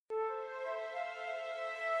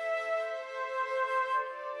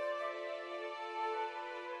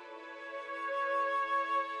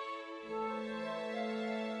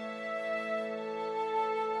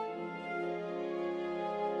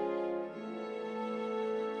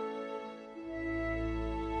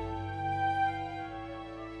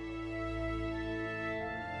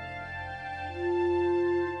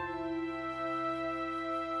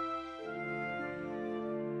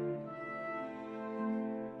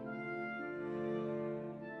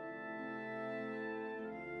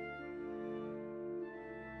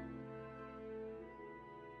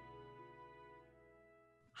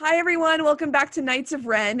Hi everyone, welcome back to Knights of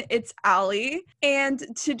Ren. It's Allie, and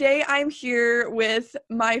today I'm here with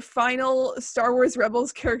my final Star Wars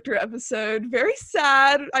Rebels character episode. Very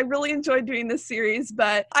sad. I really enjoyed doing this series,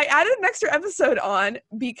 but I added an extra episode on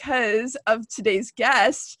because of today's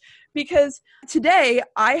guest, because today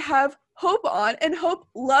I have Hope on, and Hope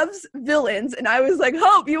loves villains, and I was like,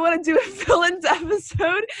 Hope, you want to do a villains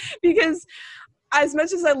episode? Because as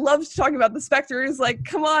much as I loved talking about the Spectres, like,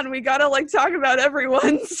 come on, we gotta, talk about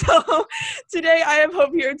everyone. So today I have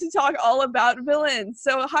Hope here to talk all about villains.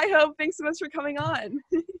 So hi, Hope. Thanks so much for coming on.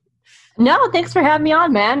 No, thanks for having me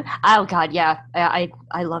on, man. Oh, God, yeah. I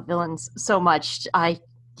love villains so much. I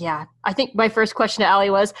think my first question to Allie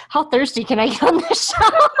was, how thirsty can I get on this show?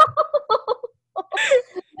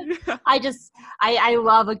 Yeah. I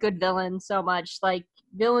love a good villain so much. Like,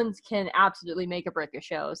 villains can absolutely make or break a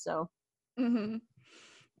show, so... Mm-hmm.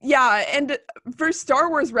 Yeah, and for Star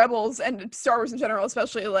Wars Rebels and Star Wars in general,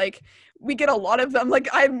 especially, we get a lot of them.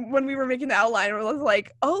 When we were making the outline, I was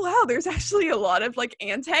like, oh wow, there's actually a lot of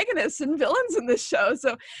antagonists and villains in this show.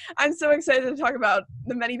 So I'm so excited to talk about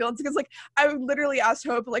the many villains because I literally asked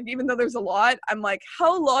Hope, even though there's a lot, I'm like,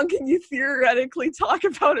 how long can you theoretically talk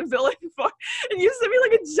about a villain for? And you sent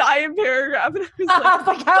me a giant paragraph, and I was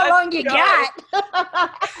like, how long you got?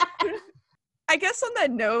 I guess on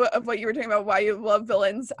that note of what you were talking about, why you love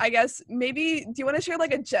villains, I guess maybe, do you want to share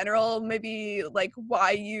a general, maybe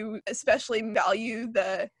why you especially value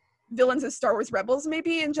the villains of Star Wars Rebels,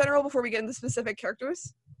 maybe in general, before we get into specific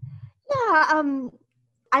characters? Yeah,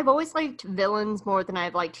 I've always liked villains more than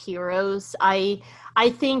I've liked heroes. I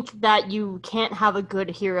think that you can't have a good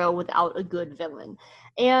hero without a good villain.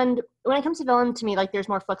 And when it comes to villains, to me, there's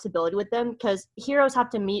more flexibility with them because heroes have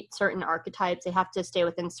to meet certain archetypes. They have to stay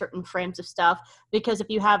within certain frames of stuff. Because if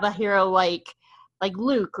you have a hero like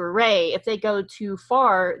Luke or Rey, if they go too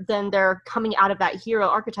far, then they're coming out of that hero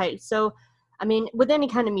archetype. So, I mean, with any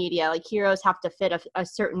kind of media, heroes have to fit a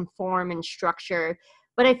certain form and structure.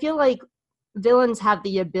 But I feel like villains have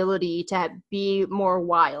the ability to be more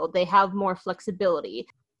wild. They have more flexibility.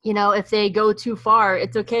 If they go too far,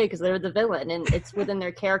 it's okay because they're the villain and it's within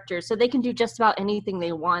their character. So they can do just about anything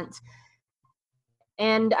they want.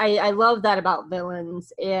 And I love that about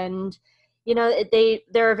villains. And,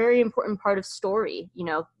 they're a very important part of story.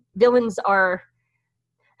 Villains are,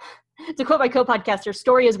 to quote my co-podcaster,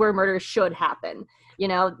 story is where murder should happen.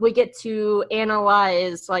 We get to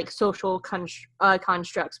analyze social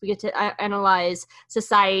constructs. We get to analyze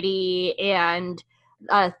society and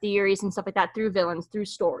theories and stuff like that through villains, through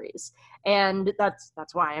stories. And that's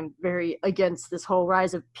why I'm very against this whole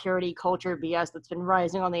rise of purity culture BS that's been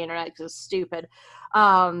rising on the internet because it's stupid.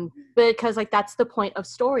 Because that's the point of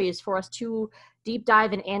stories, for us to deep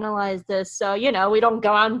dive and analyze this so we don't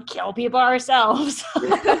go out and kill people ourselves.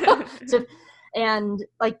 And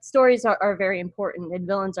stories are very important, and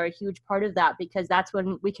villains are a huge part of that because that's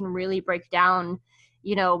when we can really break down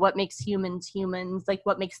what makes humans,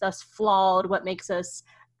 what makes us flawed, what makes us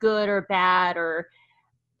good or bad or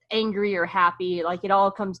angry or happy. It all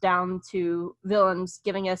comes down to villains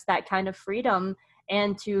giving us that kind of freedom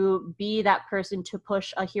and to be that person to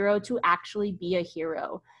push a hero to actually be a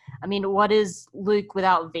hero. I mean, what is Luke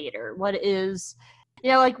without Vader? What is,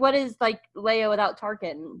 what is Leia without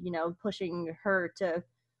Tarkin, pushing her to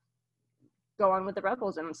go on with the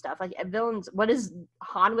rebels and stuff. Villains, what is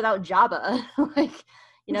Han without Jabba?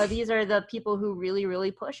 These are the people who really,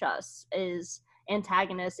 really push us as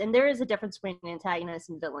antagonists. And there is a difference between antagonists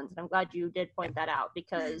and villains. And I'm glad you did point that out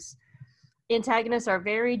because antagonists are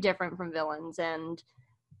very different from villains and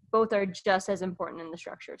both are just as important in the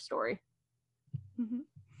structure of story. Mm-hmm.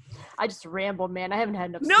 I just rambled, man. I haven't had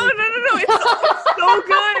enough sleep. No. It's so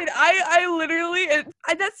good. I literally,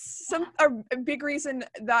 that's a big reason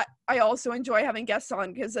that I also enjoy having guests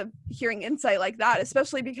on, because of hearing insight like that,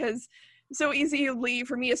 especially because so easily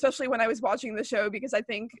for me, especially when I was watching the show, because I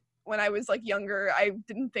think when I was younger, I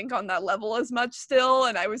didn't think on that level as much still.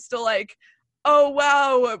 And I was still oh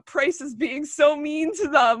wow, Price is being so mean to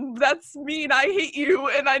them. That's mean. I hate you.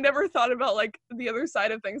 And I never thought about the other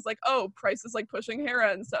side of things, oh, Price is pushing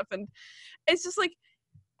Hera and stuff. And it's just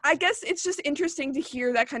I guess it's just interesting to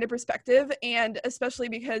hear that kind of perspective, and especially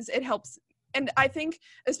because it helps. And I think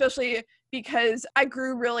especially because I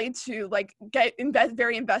grew really to get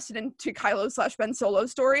very invested into Kylo/Ben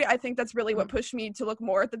Solo's story. I think that's really what pushed me to look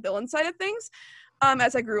more at the villain side of things.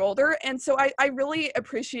 As I grew older. And so I really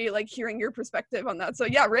appreciate hearing your perspective on that. So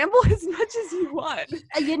yeah, ramble as much as you want.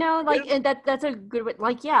 And that's a good way.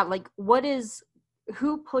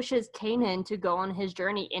 Who pushes Kanan to go on his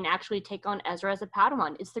journey and actually take on Ezra as a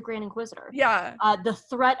Padawan? It's the Grand Inquisitor. Yeah. The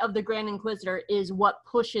threat of the Grand Inquisitor is what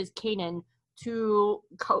pushes Kanan to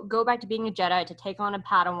go back to being a Jedi, to take on a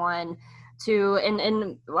Padawan, to and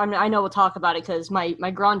I mean, I know we'll talk about it because my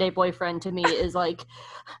grande boyfriend to me is like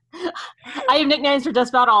I have nicknames for just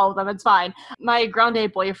about all of them. It's fine. My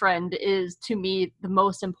grande boyfriend is to me the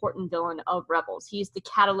most important villain of Rebels. He's the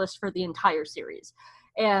catalyst for the entire series,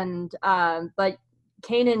 and but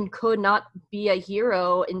Kanan could not be a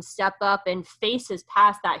hero and step up and face his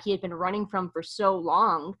past that he had been running from for so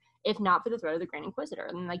long, if not for the threat of the Grand Inquisitor.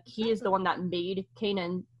 And like he is the one that made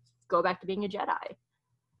Kanan go back to being a Jedi.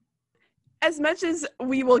 As much as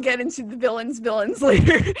we will get into the villains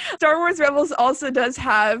later, Star Wars Rebels also does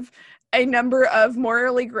have a number of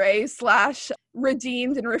morally gray /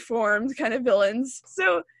 redeemed and reformed kind of villains. So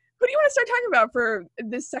who do you want to start talking about for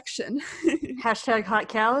this section? Hashtag hot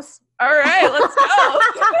callus. All right, let's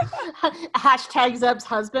go. Hashtag Zeb's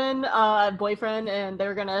husband, boyfriend, and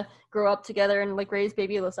they're gonna grow up together and like raise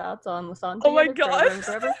baby Lasats on Lasan. Oh my god!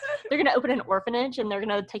 They're gonna open an orphanage and they're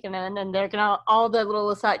gonna take him in, and they're gonna all the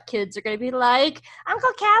little Lasat kids are gonna be like,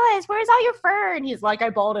 Uncle Callus, where's all your fur? And he's like, I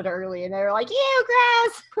balded early, and they're like, ew,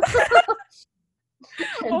 grass.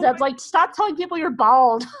 And Zeb's like, stop telling people you're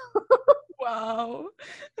bald. Wow,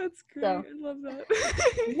 that's great. So, I love that.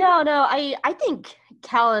 No, I think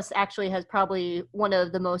Callus actually has probably one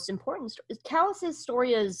of the most important stories. Callus's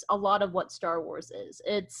story is a lot of what Star Wars is.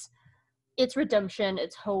 It's redemption,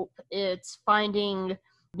 it's hope, it's finding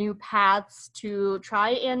new paths to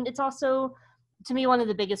try, and it's also, to me, one of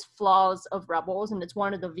the biggest flaws of Rebels, and it's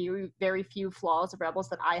one of the very, very few flaws of Rebels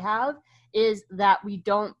that I have, is that we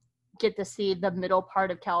don't get to see the middle part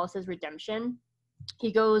of Callus's redemption.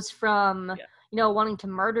 He goes from, wanting to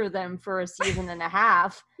murder them for a season and a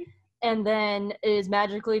half, and then is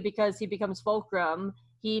magically, because he becomes Fulcrum,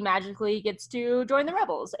 he magically gets to join the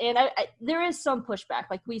Rebels. And there is some pushback.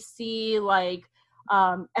 Like, we see, like,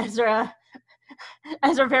 Ezra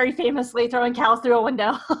very famously throwing Callus through a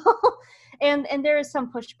window. and there is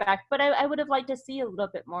some pushback. But I would have liked to see a little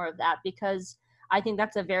bit more of that, because I think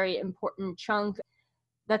that's a very important chunk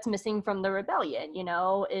that's missing from the rebellion,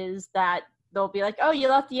 is that they'll be like, oh, you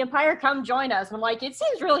left the Empire, come join us. And I'm like, it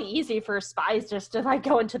seems really easy for spies just to like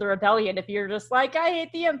go into the rebellion if you're just like, I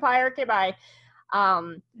hate the Empire, okay, bye.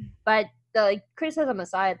 But the criticism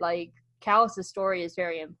aside, like, Callus's story is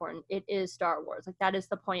very important. It is Star Wars. Like, that is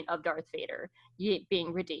the point of Darth Vader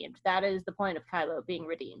being redeemed. That is the point of Kylo being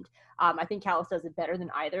redeemed. I think Callus does it better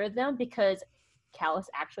than either of them, because Callus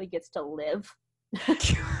actually gets to live.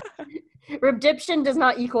 Redemption does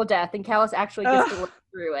not equal death, and Callus actually gets to live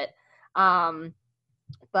through it.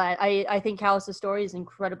 But I think Callus's story is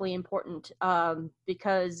incredibly important,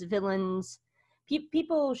 because villains,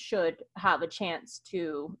 people should have a chance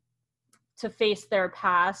to face their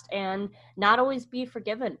past and not always be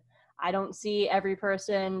forgiven. I don't see every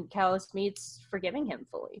person Callus meets forgiving him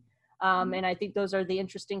fully. And I think those are the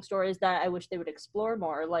interesting stories that I wish they would explore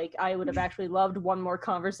more. Like, I would have actually loved one more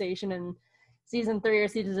conversation in season 3 or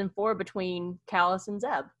season 4 between Callus and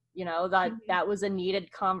Zeb. That was a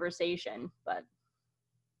needed conversation, but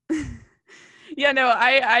yeah, no,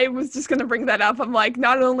 I was just gonna bring that up. I'm like,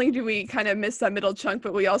 not only do we kind of miss that middle chunk,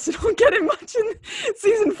 but we also don't get it much in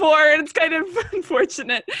season 4, and it's kind of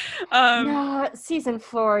unfortunate. No, season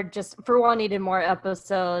 4 just, for one, needed more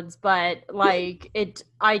episodes, but like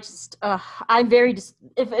I'm very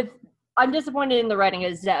if I'm disappointed in the writing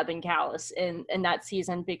of Zeb and Callus in that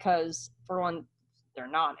season, because for one, they're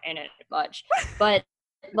not in it much, but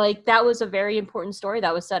like, that was a very important story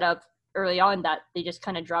that was set up early on that they just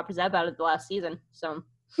kind of dropped Zeb out of the last season. So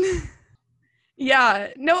yeah,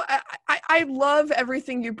 no, I love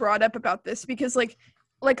everything you brought up about this, because like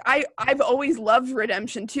I've always loved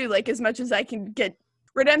redemption too. Like, as much as I can get,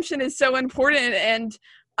 redemption is so important, and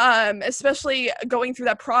especially going through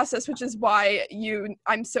that process, which is why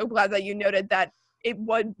I'm so glad that you noted that it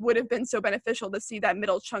would have been so beneficial to see that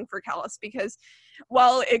middle chunk for Callus, because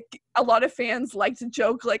while a lot of fans like to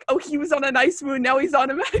joke like, oh, he was on an ice moon, now he's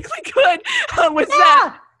automatically good with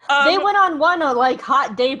that. They went on one like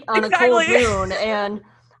hot date on exactly. a cold moon, and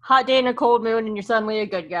hot day in a cold moon, and you're suddenly a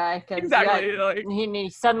good guy. Exactly.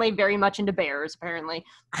 He's suddenly very much into bears, apparently.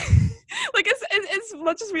 Like, as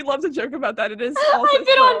much as we love to joke about that, it is also I've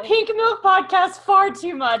been on Pink Milk Podcast far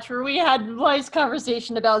too much, where we had nice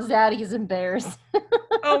conversation about zaddies and bears.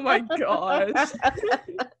 Oh my gosh.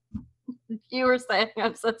 You were saying,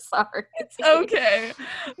 I'm so sorry. It's okay.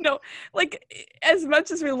 No, like, as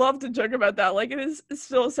much as we love to joke about that, like, it is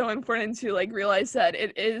still so important to like realize that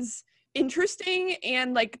it is interesting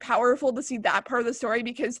and like powerful to see that part of the story,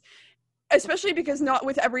 because especially because not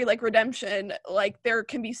with every like redemption, like there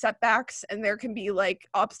can be setbacks and there can be like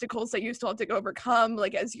obstacles that you still have to overcome,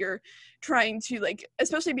 like as you're trying to like,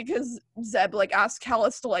 especially because Zeb like asked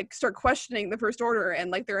Callus to like start questioning the First Order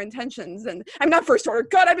and like their intentions. And I'm not First Order,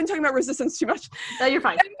 god, I've been talking about Resistance too much. No, you're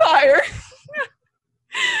fine. Empire.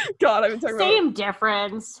 God, I've been talking Same about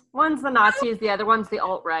difference. One's the Nazis, the other one's the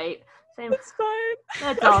alt-right. Same. It's fine.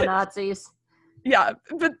 That's all Nazis. Yeah,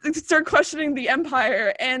 but start questioning the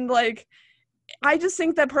Empire, and like I just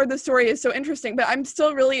think that part of the story is so interesting, but I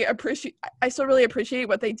still really appreciate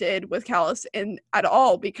what they did with Callus in at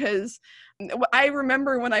all, because I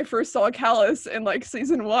remember when I first saw Callus in like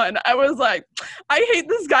season 1, I was like, I hate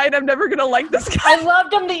this guy and I'm never gonna like this guy. I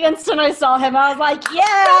loved him the instant I saw him. I was like,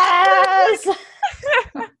 yes!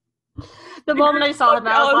 The moment I saw him,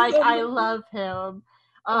 I was like, I love him.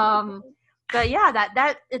 But yeah,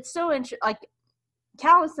 that it's so interesting. Like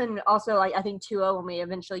Callus, and also like I think Tua, when we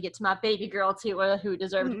eventually get to my baby girl Tua, who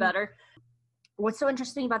deserved better. What's so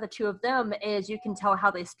interesting about the two of them is you can tell how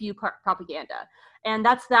they spew propaganda. And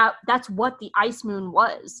that's what the Ice Moon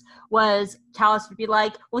was Callus would be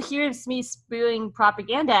like, well, here's me spewing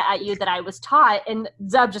propaganda at you that I was taught, and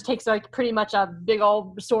Zeb just takes like pretty much a big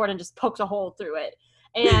old sword and just pokes a hole through it.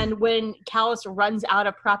 And when Callus runs out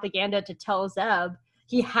of propaganda to tell Zeb,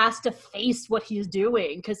 he has to face what he's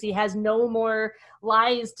doing because he has no more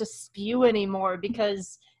lies to spew anymore,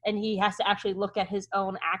 and he has to actually look at his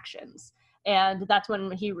own actions. And that's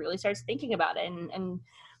when he really starts thinking about it. And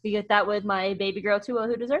we get that with my baby girl, Tua,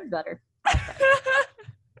 who deserves better.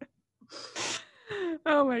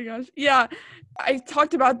 Oh my gosh. Yeah. I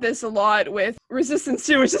talked about this a lot with Resistance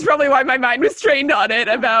 2, which is probably why my mind was trained on it,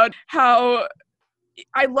 about how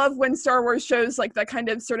I love when Star Wars shows like that kind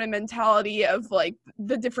of sort of mentality of like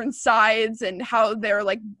the different sides and how they're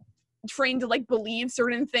like trained to like believe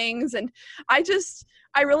certain things. And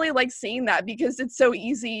I really like seeing that, because it's so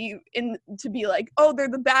easy to be like, oh, they're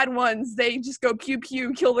the bad ones, they just go pew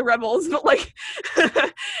pew, kill the rebels. But like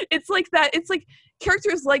it's like that. It's like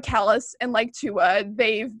characters like Callus and like Tua,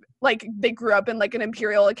 they grew up in like an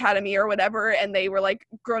Imperial Academy or whatever, and they were like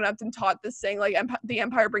grown up and taught this thing like the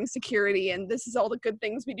Empire brings security and this is all the good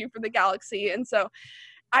things we do for the galaxy. And so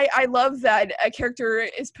I love that a character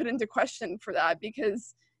is put into question for that,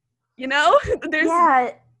 because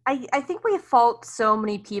there's I think we fault so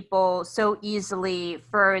many people so easily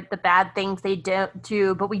for the bad things they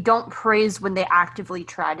do, but we don't praise when they actively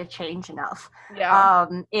try to change enough. Yeah.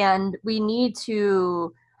 And we need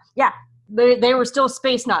to, they were still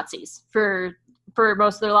space Nazis for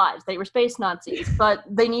most of their lives. They were space Nazis, but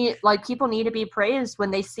people need to be praised when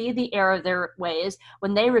they see the error of their ways,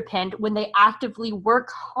 when they repent, when they actively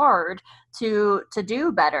work hard to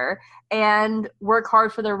do better and work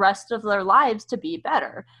hard for the rest of their lives to be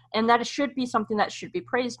better. And that should be something that should be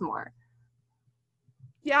praised more.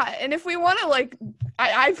 Yeah, and if we want to, like,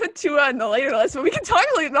 I put Tua in the later list, but we can talk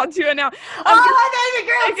about Tua now. My baby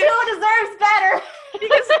girl, Tua deserves better.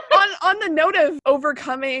 Because on the note of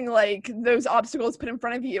overcoming, like, those obstacles put in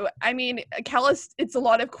front of you, I mean, Callus, it's a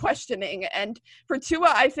lot of questioning. And for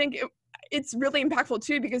Tua, I think it's really impactful,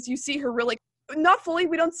 too, because you see her really, not fully,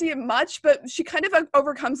 we don't see it much, but she kind of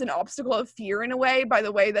overcomes an obstacle of fear in a way, by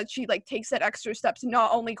the way that she, like, takes that extra step to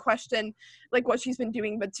not only question, like, what she's been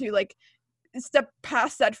doing, but to, like, step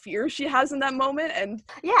past that fear she has in that moment. And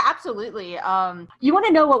yeah, absolutely. You want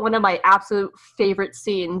to know what one of my absolute favorite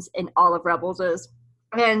scenes in all of Rebels is?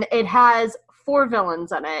 And it has 4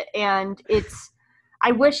 villains in it, and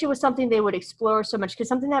I wish it was something they would explore so much, because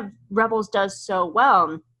something that Rebels does so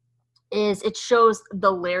well is it shows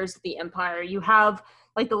the layers of the Empire. You have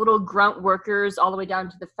like the little grunt workers all the way down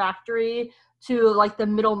to the factory, to like the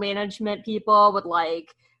middle management people with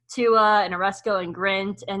like Tua and Oresco and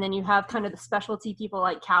Grint, and then you have kind of the specialty people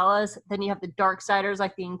like Callus, then you have the Darksiders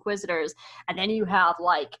like the Inquisitors, and then you have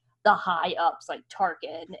like the high ups like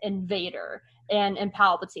Tarkin and Vader and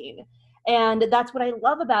Palpatine. And that's what I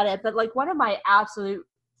love about it. But like one of my absolute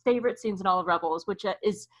favorite scenes in all of Rebels, which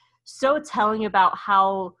is so telling about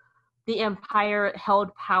how the Empire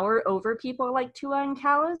held power over people like Tua and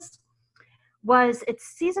Callus, it's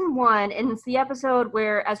season 1, and it's the episode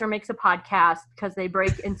where Ezra makes a podcast because they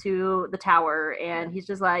break into the tower, and he's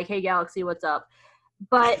just like, hey, Galaxy, what's up?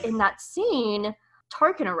 But in that scene,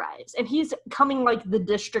 Tarkin arrives, and he's coming like the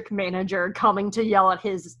district manager coming to yell at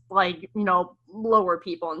his, like, lower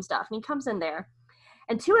people and stuff. And he comes in there,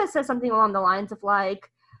 and Tua says something along the lines of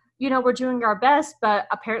like, we're doing our best, but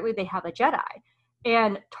apparently they have a Jedi.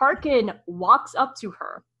 And Tarkin walks up to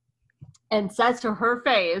her and says to her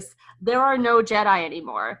face, there are no Jedi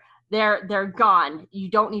anymore. they're gone. You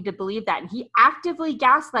don't need to believe that. And he actively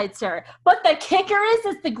gaslights her. But the kicker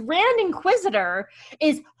is the Grand Inquisitor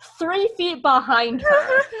is 3 feet behind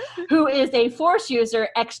her, who is a Force user,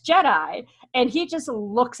 ex-Jedi. And he just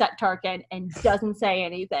looks at Tarkin and doesn't say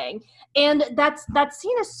anything. And that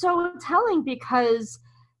scene is so telling because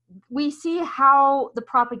we see how the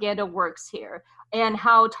propaganda works here and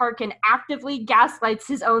how Tarkin actively gaslights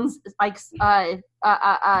his own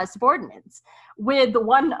subordinates with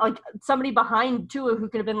somebody behind Tua who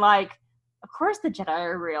could have been like, of course the Jedi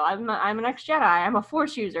are real. I'm an ex-Jedi. I'm a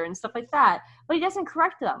Force user and stuff like that. But he doesn't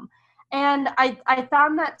correct them. And I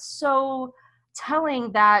found that so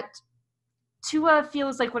telling that Tua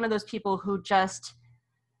feels like one of those people who just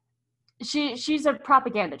she's a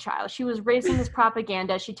propaganda child. She was raised in this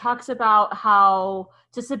propaganda. She talks about how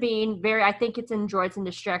to Sabine, I think it's in Droids and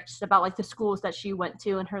Districts, about like the schools that she went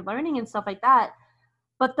to and her learning and stuff like that.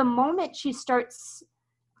 But the moment she starts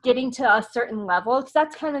getting to a certain level, because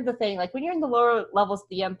that's kind of the thing, like when you're in the lower levels of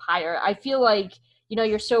the Empire, I feel like,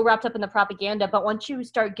 you're so wrapped up in the propaganda, but once you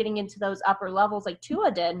start getting into those upper levels like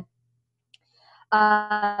Tua did,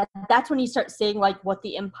 that's when you start seeing like what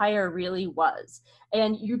the Empire really was.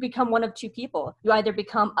 And you become one of two people. You either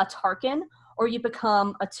become a Tarkin or you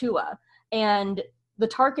become a Tua. And the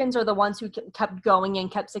Tarkins are the ones who kept going and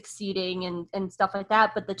kept succeeding and stuff like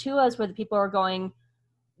that. But the Tuas were the people who are going,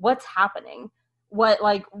 what's happening?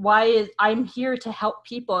 I'm here to help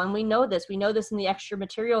people. And we know this in the extra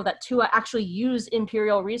material that Tua actually used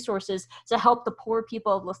Imperial resources to help the poor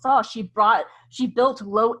people of LaSalle. She built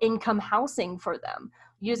low income housing for them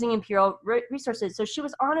using Imperial resources. So she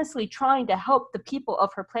was honestly trying to help the people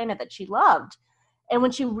of her planet that she loved. And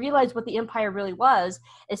when she realized what the Empire really was,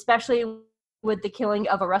 especially with the killing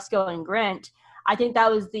of Oresco and Grant, I think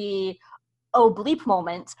that was the oh bleep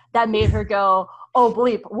moment that made her go, oh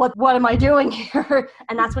bleep, what am I doing here?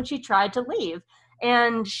 And that's when she tried to leave.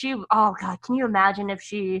 And oh God, can you imagine if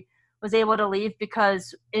she was able to leave?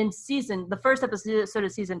 Because in the first episode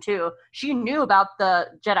of season 2, she knew about the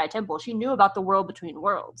Jedi Temple. She knew about the world between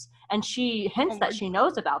worlds. And she hints that she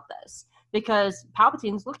knows about this because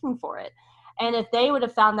Palpatine's looking for it. And if they would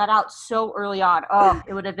have found that out so early on,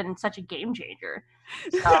 it would have been such a game changer.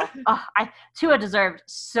 So Tua deserved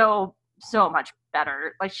so much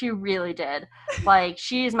better. Like, she really did. Like,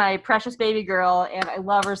 she's my precious baby girl, and I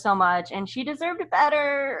love her so much, and she deserved it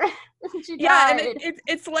better. She died. And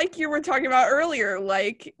it's like you were talking about earlier,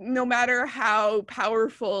 like, no matter how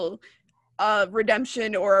powerful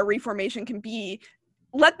redemption or a reformation can be,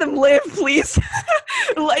 let them live, please.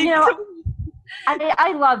 Like,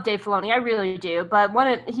 I love Dave Filoni, I really do, but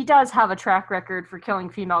he does have a track record for killing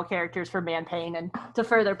female characters for man pain and to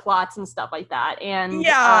further plots and stuff like that. And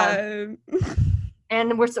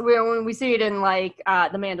and when we see it in like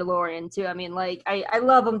The Mandalorian too. I mean, like I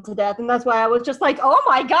love him to death, and that's why I was just like, oh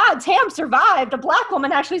my God, Tam survived. A Black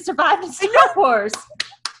woman actually survived in Star Wars.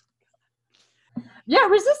 Yeah,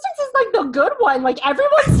 Resistance is like the good one. Like,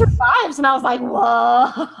 everyone survives, and I was like,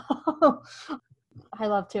 whoa. I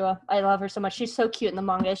love Tua. I love her so much. She's so cute in the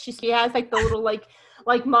manga. She has like the little like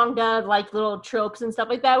manga like little tropes and stuff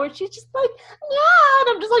like that where she's just like, yeah, and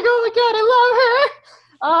I'm just like, oh my God,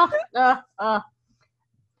 I love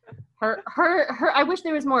her. Her. I wish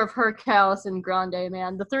there was more of her, Callus, and Grande.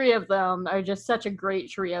 Man, the three of them are just such a great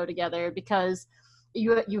trio together because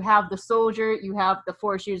you have the soldier, you have the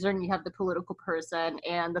Force user, and you have the political person,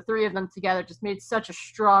 and the three of them together just made such a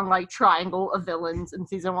strong like triangle of villains in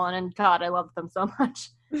season 1. And God, I love them so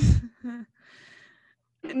much.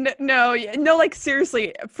 No, like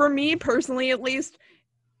seriously, for me personally, at least,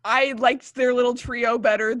 I liked their little trio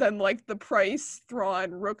better than like the Price,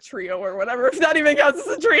 Thrawn, Rook trio or whatever, if that even counts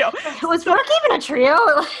as a trio. Was Rook even a trio?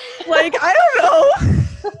 Like, I don't know.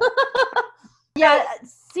 Yeah,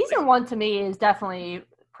 season 1 to me is definitely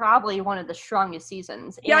probably one of the strongest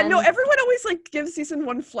seasons. Yeah, no, everyone always like gives season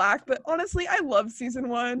 1 flack, but honestly, I love season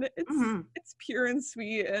 1. It's pure and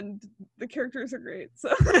sweet, and the characters are great.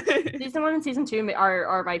 So season 1 and season 2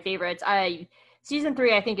 are my favorites. Season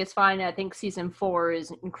 3 I think is fine. I think season 4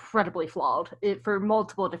 is incredibly flawed for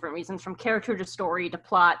multiple different reasons, from character to story to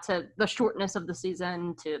plot to the shortness of the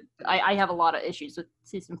season. I have a lot of issues with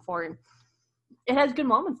season 4. It has good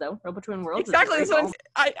moments though. Road Between Worlds. Exactly. So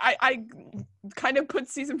I kind of put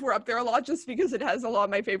season 4 up there a lot just because it has a lot of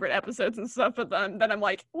my favorite episodes and stuff. But then I'm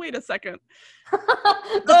like, wait a second.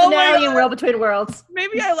 The finale in Road Between Worlds.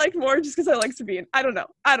 Maybe I like more just because I like Sabine. I don't know.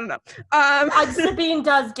 Sabine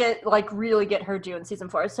does really get her due in season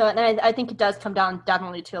 4. So and I think it does come down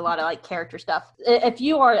definitely to a lot of like character stuff. If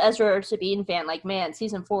you are Ezra or Sabine fan, like, man,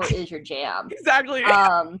 season 4 is your jam. Exactly.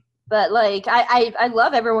 But like I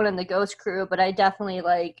love everyone in the Ghost crew, but I definitely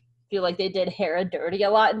like feel like they did Hera dirty a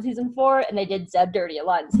lot in season 4, and they did Zeb dirty a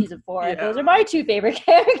lot in season 4. Yeah. And those are my 2 favorite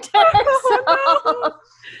characters. Oh, no.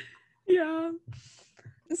 Yeah.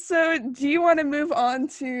 So do you want to move on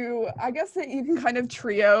to, I guess that you can kind of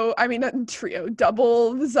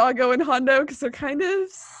double Vizago and Hondo, because they're kind of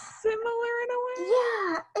similar in a way?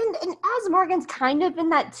 Yeah, and Az Morgan's kind of in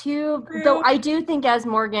that too, True. though I do think Az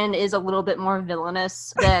Morgan is a little bit more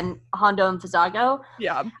villainous than Hondo and Vizago.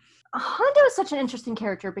 Yeah. Hondo is such an interesting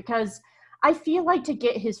character because I feel like to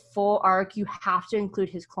get his full arc, you have to include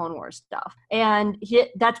his Clone Wars stuff. And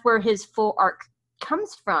that's where his full arc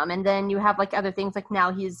comes from. And then you have like other things, like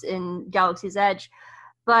now he's in Galaxy's Edge.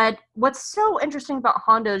 But what's so interesting about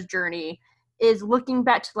Hondo's journey is looking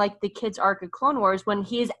back to like the kid's arc of Clone Wars when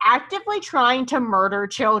he's actively trying to murder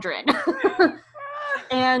children.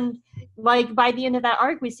 And like by the end of that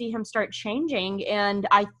arc, we see him start changing. And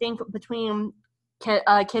I think between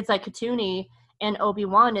kids like Katuni and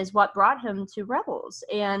Obi-Wan is what brought him to Rebels.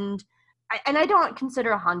 And I don't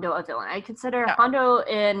consider Hondo a villain. I consider Hondo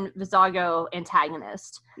and Vizago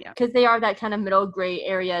antagonists, because they are that kind of middle gray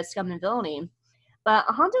area scum and villainy. But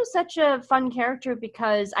Hondo's such a fun character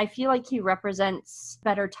because I feel like he represents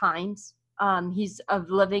better times. He's a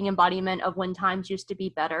living embodiment of when times used to be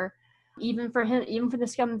better. Even for him, even for the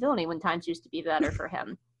scum and villainy, when times used to be better for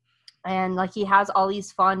him. And like he has all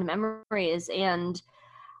these fond memories, and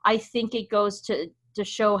I think it goes to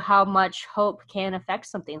show how much hope can affect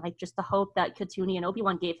something. Like just the hope that Katuni and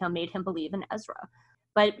Obi-Wan gave him made him believe in Ezra.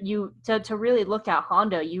 But to really look at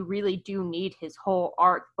Hondo, you really do need his whole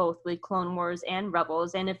arc, both with Clone Wars and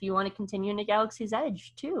Rebels, and if you want to continue into Galaxy's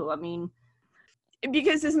Edge too. I mean,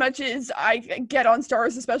 because as much as I get on Star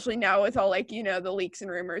Wars, especially now with all like, the leaks and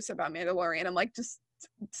rumors about Mandalorian, I'm like, just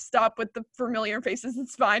stop with the familiar faces,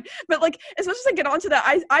 it's fine. But like, as much as I get onto that,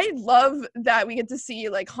 I love that we get to see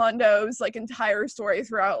like Hondo's like entire story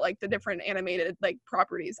throughout like the different animated like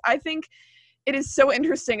properties. I think it is so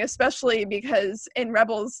interesting, especially because in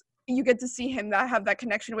Rebels you get to see him have that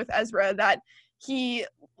connection with Ezra that he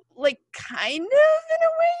like kind of in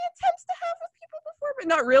a way attempts to have with people before, but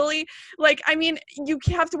not really. Like, I mean, you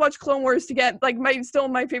have to watch Clone Wars to get like my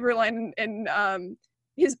favorite line in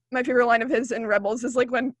my favorite line of his in Rebels is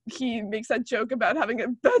like when he makes that joke about having a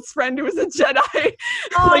best friend who was a Jedi.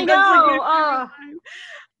 Oh, like, I know.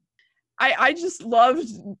 I just loved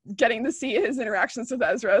getting to see his interactions with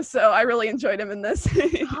Ezra, so I really enjoyed him in this.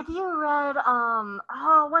 Have you read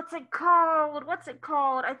what's it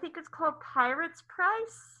called? I think it's called Pirate's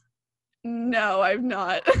Price. No, I've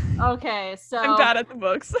not. Okay, so I'm bad at the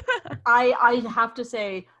books. I have to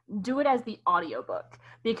say, do it as the audiobook,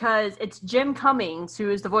 because it's Jim Cummings,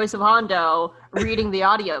 who is the voice of Hondo, reading the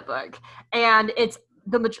audiobook. And it's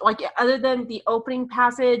other than the opening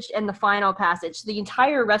passage and the final passage, the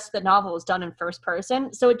entire rest of the novel is done in first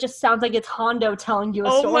person. So it just sounds like it's Hondo telling you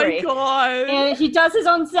a story. Oh my god. And he does his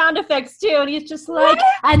own sound effects too. And he's just like,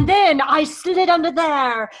 and then I slid under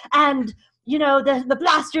there and the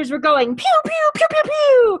blasters were going pew, pew, pew, pew,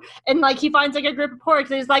 pew. And like he finds like a group of porks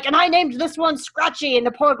and he's like, and I named this one Scratchy. And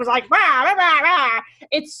the pork was like, rah, rah, rah, rah.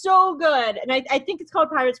 It's so good. And I think it's called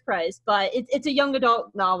Pirate's Price, but it's a young adult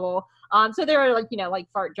novel. So there are like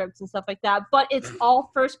fart jokes and stuff like that, but it's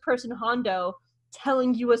all first person Hondo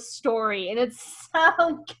telling you a story, and it's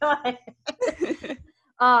so good.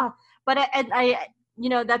 But I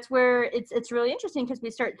that's where it's really interesting, because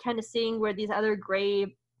we start kind of seeing where these other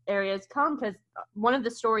gray areas come, because one of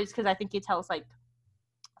the stories, because I think he tells like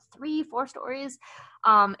 3-4 stories,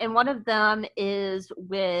 and one of them is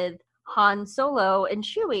with Han Solo and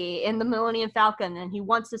Chewie in the Millennium Falcon, and he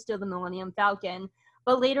wants to steal the Millennium Falcon.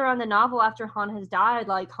 But later on in the novel, after Han has died,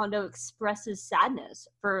 like Hondo expresses sadness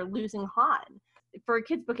for losing Han. For a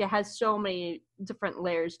kid's book, it has so many different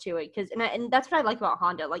layers to it. And that's what I like about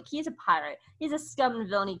Hondo. Like, he's a pirate. He's a scum and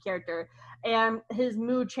villainy character. And his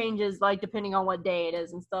mood changes, like, depending on what day it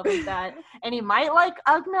is and stuff like that. And he might like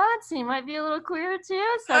Ugnaughts. He might be a little queer,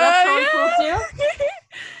 too. So that's really cool, too.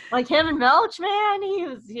 Like, him and Melch, man,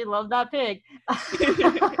 he loved that pig.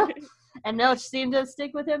 And Melch seemed to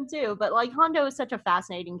stick with him, too. But, like, Hondo is such a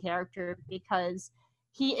fascinating character because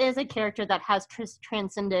he is a character that has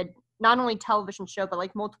transcended not only television show, but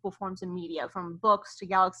like multiple forms of media, from books to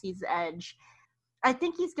Galaxy's Edge. I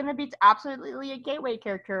think he's going to be absolutely a gateway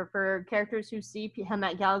character for characters who see him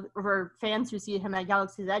at or fans who see him at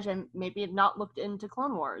Galaxy's Edge and maybe have not looked into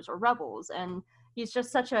Clone Wars or Rebels. And he's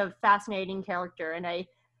just such a fascinating character. And I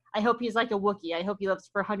hope he's like a Wookiee. I hope he lives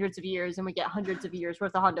for hundreds of years and we get hundreds of years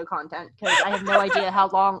worth of Hondo content, because I have no idea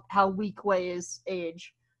how weak ways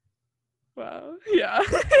age. Wow. Yeah.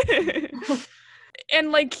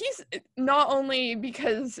 And like he's not only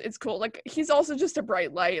because it's cool, like he's also just a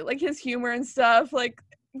bright light. Like his humor and stuff, like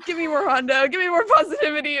give me more Hondo, give me more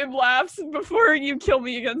positivity and laughs before you kill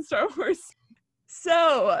me against Star Wars.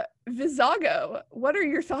 So, Vizago, what are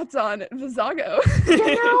your thoughts on Vizago?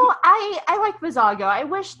 I like Vizago. I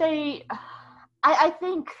wish they I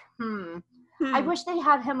think I wish they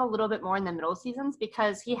had him a little bit more in the middle seasons,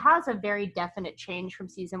 because he has a very definite change from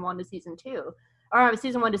season 1 to season 2. Or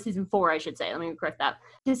season 1 to season 4, I should say. Let me correct that.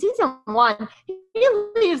 Because season 1, he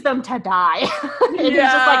leaves them to die. And he's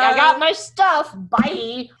just like, I got my stuff, bye.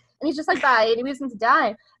 And he's just like, bye. And he leaves them to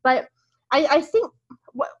die. But I think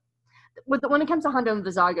when it comes to Hondo and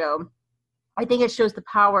Vizago, I think it shows the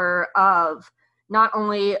power of not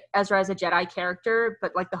only Ezra as a Jedi character,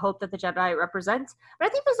 but like the hope that the Jedi represents. But I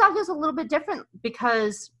think Vizago is a little bit different,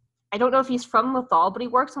 because I don't know if he's from Lothal, but he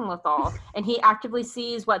works on Lothal, and he actively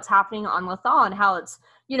sees what's happening on Lothal and how it's,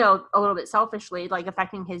 you know, a little bit selfishly like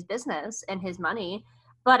affecting his business and his money.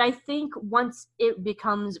 But I think once it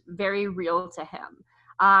becomes very real to him,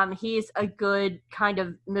 he's a good kind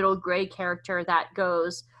of middle gray character that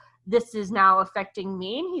goes, this is now affecting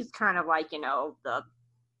me. And he's kind of like, you know, the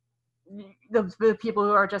people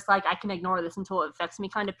who are just like, I can ignore this until it affects me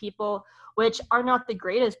kind of people, which are not the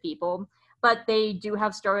greatest people, but they do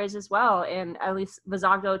have stories as well. And at least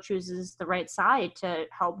Vizago chooses the right side to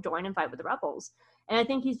help join and fight with the rebels. And I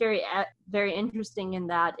think he's very, very interesting in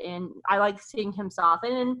that. And I like seeing him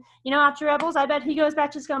soften. And, you know, after Rebels, I bet he goes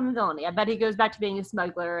back to scum and villainy. I bet he goes back to being a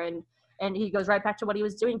smuggler, and he goes right back to what he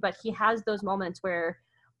was doing. But he has those moments where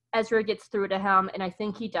Ezra gets through to him, and I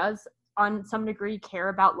think he does on some degree care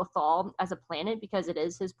about Lothal as a planet, because it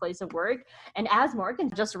is his place of work. And as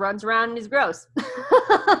Morgan just runs around and he's gross.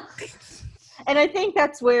 And I think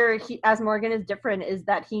that's where as Morgan is different, is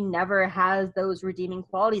that he never has those redeeming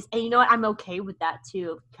qualities. And you know what? I'm okay with that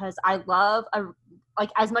too, because I love like,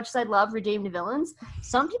 as much as I love redeemed villains,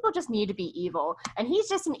 some people just need to be evil. And he's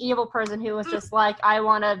just an evil person who was just like, I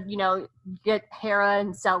want to, you know, get Hera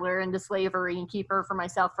and sell her into slavery and keep her for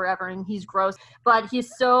myself forever. And he's gross. But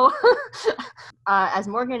he's so, as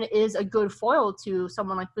Morgan is a good foil to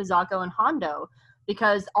someone like Vizago and Hondo,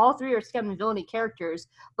 because all three are scum and villainy characters.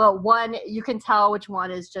 But one, you can tell which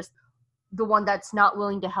one is just the one that's not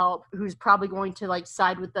willing to help, who's probably going to like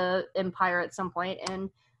side with the Empire at some point. And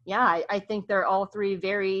yeah, I think they're all three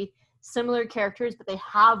very similar characters, but they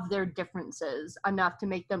have their differences enough to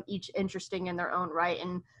make them each interesting in their own right.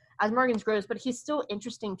 And as Morgan's grows, but he's still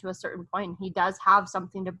interesting to a certain point. He does have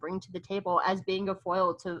something to bring to the table as being a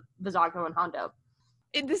foil to Vizago and Hondo.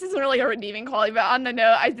 This isn't really a redeeming quality, but on the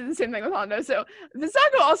note, I did the same thing with Hondo. So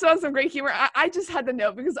Vizago also has some great humor. I just had the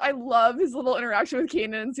note because I love his little interaction with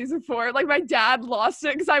Kanan in season 4. Like, my dad lost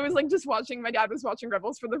it because I was like just watching. My dad was watching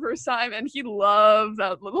Rebels for the first time, and he loved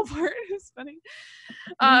that little part. It was funny.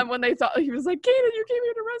 When they thought he was like, Kanan, you came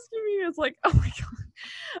here to rescue me. It's like, oh my god.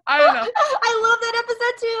 I don't know. I love that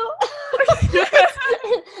episode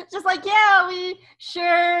too. Just like, yeah, we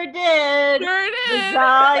sure did.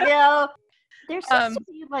 Vizago. There seems to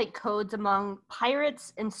be like codes among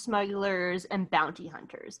pirates and smugglers and bounty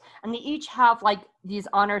hunters, and they each have like these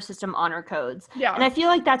honor system honor codes. Yeah. And I feel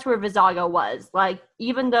like that's where Vizago was. Like,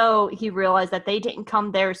 even though he realized that they didn't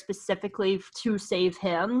come there specifically to save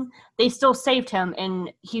him, they still saved him,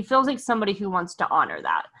 and he feels like somebody who wants to honor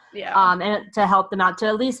that. Yeah. And to help them out, to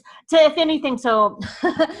at least, to if anything, so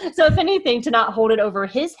if anything, to not hold it over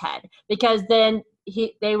his head, because then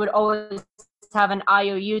they would always have an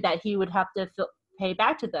IOU that he would have to pay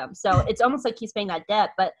back to them. So it's almost like he's paying that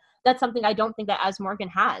debt, but that's something I don't think that As Morgan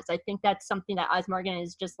has. I think that's something that As Morgan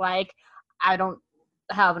is just like, I don't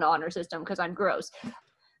have an honor system because I'm gross.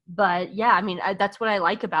 But yeah, I mean, that's what I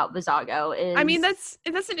like about Vizago is... I mean, that's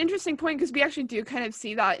an interesting point, because we actually do kind of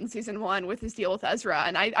see that in season 1 with his deal with Ezra.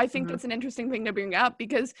 And I think that's an interesting thing to bring up,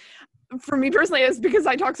 because for me personally, is because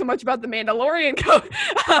I talk so much about the Mandalorian code.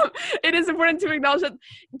 It is important to acknowledge that,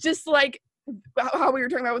 just like how we were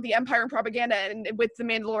talking about with the Empire and propaganda and with the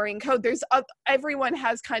Mandalorian code, there's everyone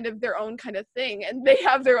has kind of their own kind of thing, and they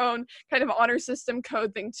have their own kind of honor system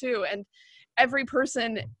code thing too, and every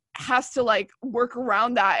person has to like work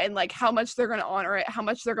around that, and like how much they're going to honor it, how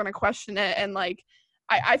much they're going to question it, and like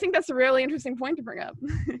I think that's a really interesting point to bring up.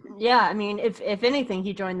 Yeah, I mean, if anything,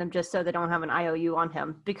 he joined them just so they don't have an IOU on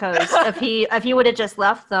him, because if he would have just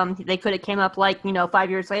left them, they could have came up like, 5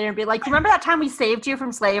 years later and be like, remember that time we saved you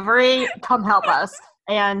from slavery? Come help us.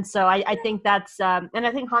 And so I think that's and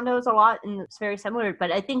I think Hondo is a lot, and it's very similar.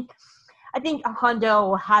 But I think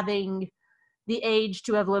Hondo, having the age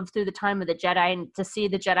to have lived through the time of the Jedi and to see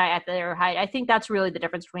the Jedi at their height, I think that's really the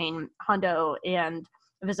difference between Hondo and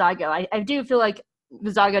Vizago. I do feel like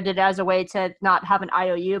Vizaga did it as a way to not have an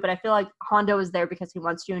IOU, but I feel like Hondo is there because he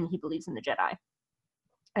wants to and he believes in the Jedi.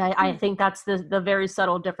 And I think that's the very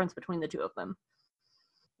subtle difference between the two of them.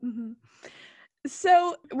 Mm-hmm.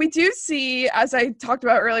 So we do see, as I talked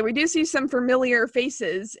about earlier, we do see some familiar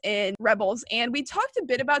faces in Rebels, and we talked a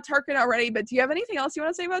bit about Tarkin already, but do you have anything else you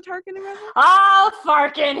want to say about Tarkin in Rebels? Oh,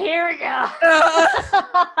 Farkin, here we go.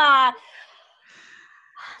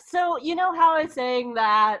 So, you know how I was saying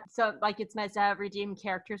that, so, like, it's nice to have redeemed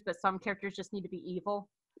characters, but some characters just need to be evil?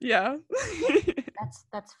 Yeah.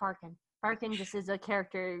 That's Farkin. Farkin just is a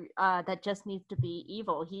character that just needs to be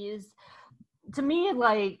evil. He is, to me,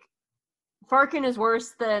 like, Farkin is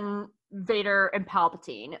worse than Vader and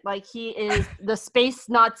Palpatine. Like, he is the space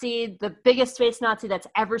Nazi, the biggest space Nazi that's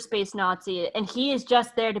ever space Nazi, and he is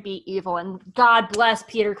just there to be evil. And God bless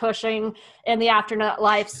Peter Cushing in the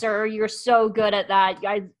afterlife, sir. You're so good at that.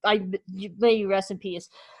 May you rest in peace.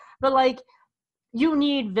 But, like, you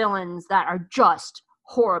need villains that are just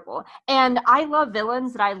horrible. And I love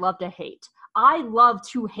villains that I love to hate. I love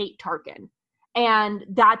to hate Tarkin. And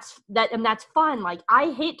that's fun. Like,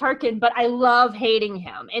 I hate Tarkin, but I love hating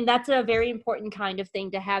him. And that's a very important kind of thing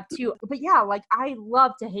to have too. But yeah, like, I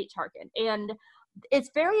love to hate Tarkin. And it's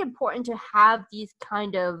very important to have these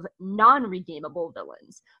kind of non-redeemable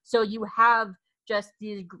villains. So you have just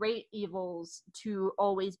these great evils to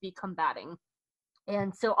always be combating.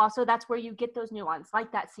 And so also that's where you get those nuance,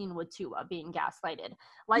 like that scene with Tua being gaslighted,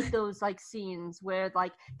 like those like scenes where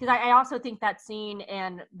like, because I also think that scene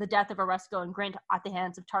and the death of Oresco and Grant at the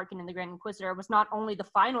hands of Tarkin and the Grand Inquisitor was not only the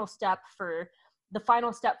final step for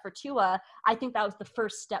Tua, I think that was the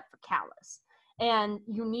first step for Callus. And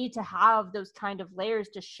you need to have those kind of layers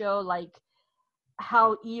to show like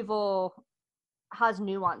how evil has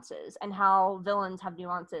nuances and how villains have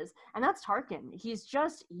nuances. And that's Tarkin. He's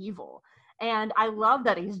just evil. And I love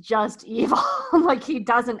that he's just evil. Like, he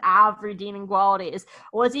doesn't have redeeming qualities.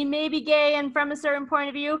 Was he maybe gay and from a certain point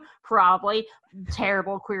of view? Probably.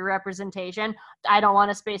 Terrible queer representation. I don't want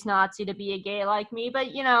a space Nazi to be a gay like me,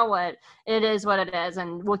 but you know what? It is what it is,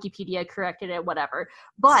 and Wikipedia corrected it, whatever.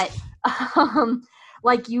 But,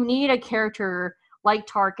 like, you need a character like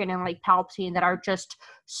Tarkin and like Palpatine that are just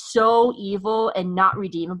so evil and not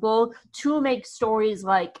redeemable to make stories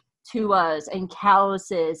like Tua's and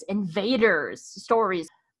Callus's and Vader's stories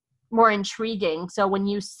more intriguing. So when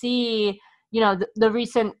you see, you know, the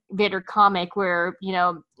recent Vader comic where, you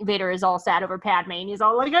know, Vader is all sad over Padme and he's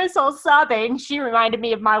all like, I saw sobbing. She reminded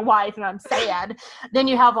me of my wife and I'm sad. Then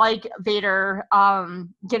you have like Vader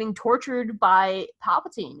getting tortured by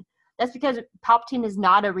Palpatine. That's because Palpatine is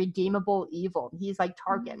not a redeemable evil. He's like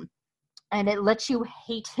Tarkin. And it lets you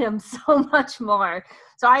hate him so much more.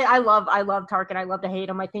 So I love Tarkin. I love to hate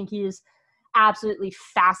him. I think he's absolutely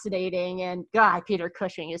fascinating. And God, Peter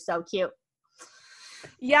Cushing is so cute.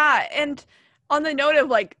 Yeah, and on the note of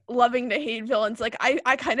like loving to hate villains, like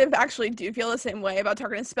I kind of actually do feel the same way about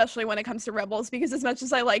Tarkin, especially when it comes to Rebels, because as much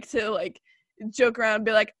as I like to like joke around and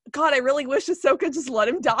be like, God, I really wish Ahsoka just let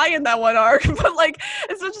him die in that one arc. But like,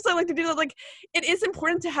 as much as I like to do that, like, it is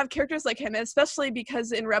important to have characters like him, especially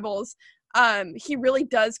because in Rebels, he really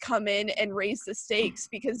does come in and raise the stakes,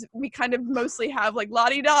 because we kind of mostly have like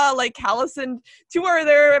la-di-da, like Callus and Tua are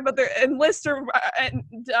there, but they're and Lister and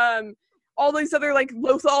all these other like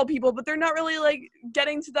Lothal people, but they're not really like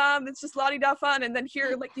getting to them. It's just la-di-da fun. And then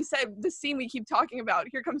here, like you said, the scene we keep talking about,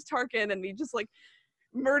 here comes Tarkin and he just like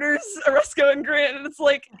murders Oresco and Grant, and it's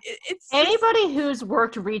like it's anybody who's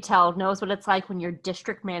worked retail knows what it's like when your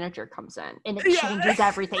district manager comes in and it changes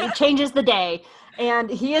everything. It changes the day. And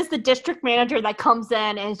he is the district manager that comes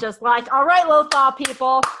in and is just like, all right, Lothal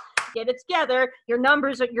people, get it together. Your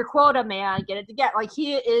numbers are your quota, man. Get it together. Like,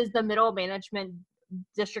 he is the middle management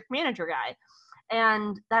district manager guy.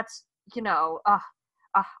 And that's, you know,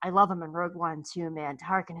 I love him in Rogue One too, man.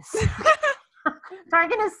 Tarkin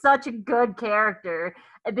is such a good character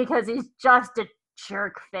because he's just a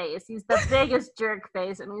jerk face. He's the biggest jerk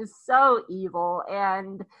face, and he's so evil.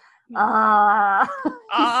 And he's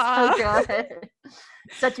so good.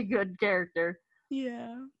 Such a good character.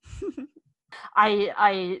 Yeah.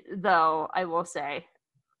 I will say,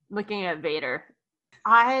 looking at Vader,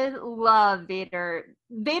 I love Vader.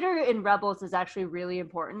 Vader in Rebels is actually really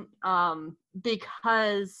important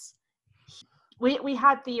because we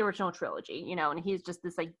had the original trilogy, you know, and he's just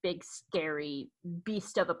this like big scary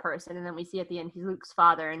beast of a person, and then we see at the end he's Luke's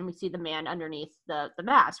father, and we see the man underneath the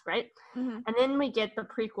mask, right? Mm-hmm. And then we get the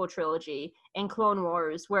prequel trilogy in Clone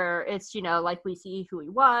Wars, where it's, you know, like we see who he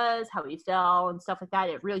was, how he fell, and stuff like that.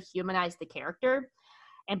 It really humanized the character.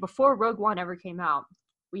 And before Rogue One ever came out,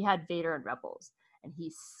 we had Vader in Rebels, and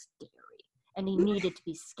he's scary, and he needed to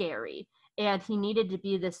be scary. and he needed to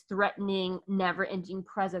be this threatening, never-ending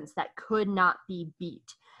presence that could not be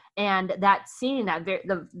beat. And that scene,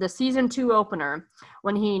 the season 2 opener,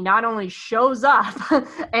 when he not only shows up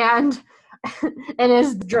and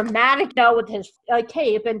is dramatic now with his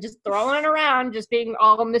cape and just throwing it around, just being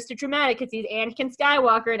all Mr. Dramatic because he's Anakin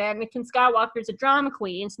Skywalker, and Anakin Skywalker's a drama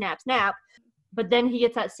queen, snap, snap. But then he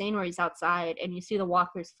gets that scene where he's outside and you see the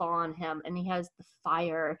walkers fall on him and he has the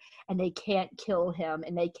fire and they can't kill him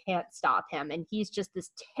and they can't stop him. And he's just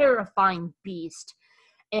this terrifying beast.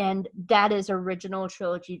 And that is original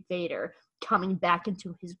trilogy Vader coming back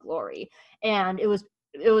into his glory. And it was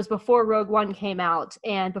before Rogue One came out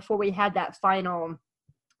and before we had that final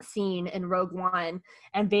scene in Rogue One,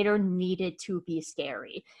 and Vader needed to be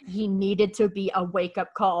scary. He needed to be a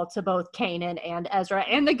wake-up call to both Kanan and Ezra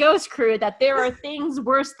and the Ghost Crew that there are things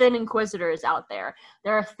worse than Inquisitors out there.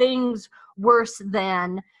 There are things worse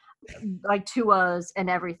than like Tuas and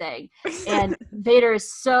everything. And Vader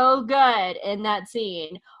is so good in that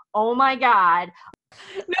scene. Oh my god.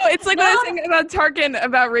 No, it's like what I was saying about Tarkin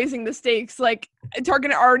about raising the stakes. Like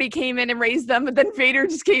Tarkin already came in and raised them, but then Vader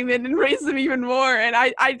just came in and raised them even more. And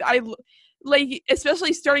I like,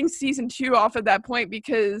 especially starting season 2 off at that point,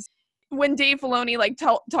 because when Dave Filoni like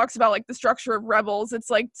talks about like the structure of Rebels, it's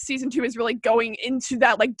like season 2 is really going into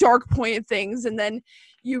that like dark point of things, and then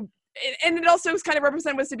and it also is kind of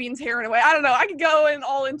represented with Sabine's hair in a way. I don't know. I could go and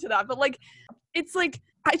all into that, but like, it's like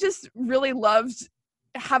I just really loved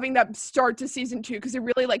having that start to season 2 because it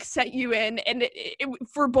really like set you in, and it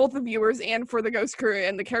for both the viewers and for the Ghost Crew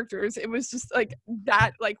and the characters, it was just like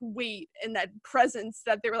that like weight and that presence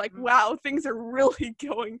that they were like, wow, things are really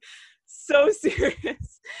going so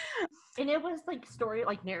serious. And it was like story,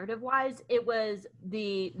 like narrative wise, it was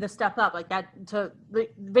the step up like that.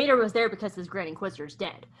 Vader was there because his Grand Inquisitor's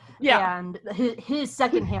dead, and his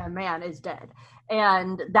second-hand man is dead,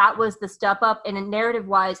 and that was the step up. And in narrative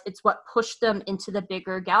wise, it's what pushed them into the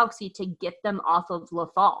bigger galaxy to get them off of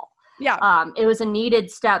Lothal. It was a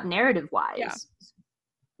needed step narrative wise.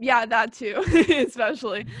 Yeah, that too,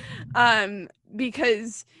 especially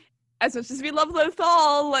because as much as we love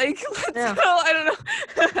Lothal, like, let's go, I don't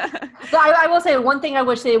know. So I will say one thing I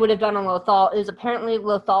wish they would have done on Lothal is apparently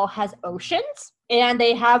Lothal has oceans, and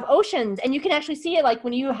they have oceans, and you can actually see it, like,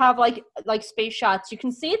 when you have, like space shots, you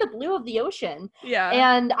can see the blue of the ocean. Yeah.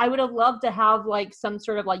 And I would have loved to have, like, some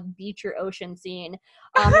sort of, like, beach or ocean scene.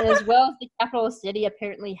 As well as the capital city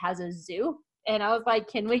apparently has a zoo. And I was like,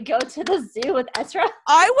 can we go to the zoo with Ezra?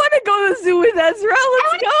 I want to go to the zoo with Ezra.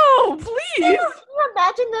 Let's go, please. Can you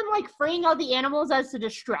imagine them, like, freeing all the animals as a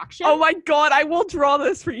distraction? Oh my god, I will draw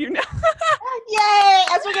this for you now. Yay!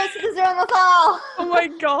 Ezra goes to the zoo in Lothal! Oh my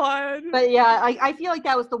god. But yeah, I feel like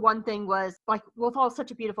that was the one thing was, like, Lothal is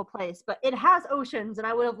such a beautiful place, but it has oceans, and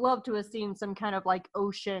I would have loved to have seen some kind of, like,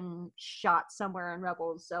 ocean shot somewhere in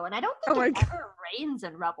Rebels. So, and I don't think it ever rains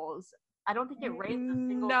in Rebels. I don't think it rains a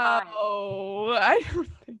single time. No, I don't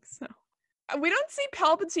think so. We don't see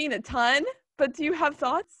Palpatine a ton, but do you have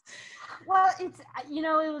thoughts? Well, it's, you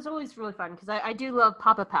know, it was always really fun because I do love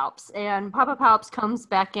Papa Palps, and Papa Palps comes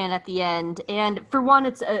back in at the end, and for one,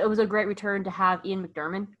 it was a great return to have Ian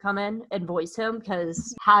McDiarmid come in and voice him,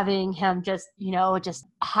 because having him just, you know, just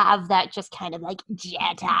have that just kind of like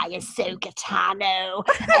Jedi Ahsoka Tano,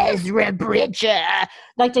 Ezra Bridger,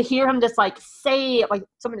 like to hear him just like say like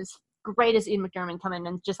someone as great as Ian McDiarmid come in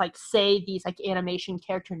and just like say these like animation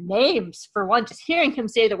character names. For one, just hearing him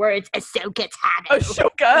say the words Ahsoka Tano,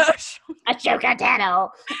 Ahsoka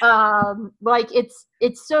Tano, like it's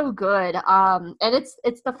so good. And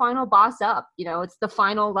it's the final boss up, you know, it's the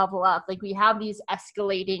final level up. Like, we have these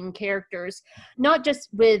escalating characters, not just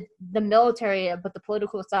with the military, but the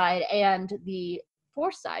political side and the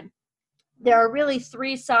Force side. There are really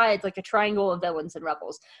 3 sides, like a triangle of villains in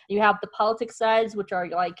Rebels. You have the politics sides, which are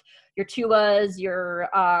like your Tuas, your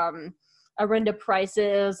Arinda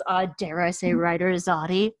Prices, dare I say Ryder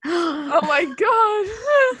Azadi. Oh my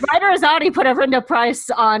god. Ryder Azadi put Arinda Price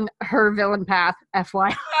on her villain path,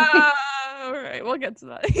 FYI. All right, we'll get to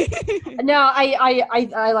that. No,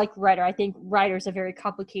 I like Ryder. I think Ryder's a very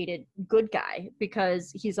complicated good guy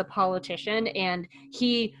because he's a politician, and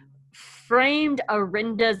he framed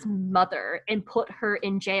Arinda's mother and put her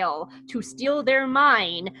in jail to steal their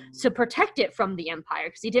mine to protect it from the Empire,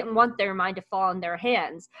 because he didn't want their mine to fall in their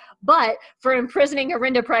hands. But for imprisoning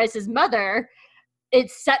Arinda Price's mother, it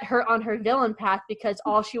set her on her villain path, because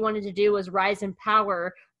all she wanted to do was rise in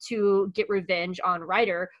power to get revenge on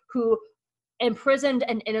Ryder, who imprisoned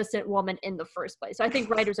an innocent woman in the first place. So I think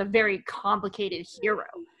Ryder's a very complicated hero.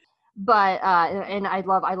 But and I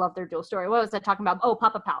love their dual story. What was I talking about? Oh,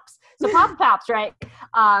 Papa Palps. So Papa Palps, right?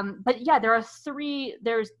 But yeah, there are three.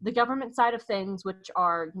 There's the government side of things, which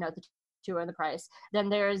are, you know, the two and the price. Then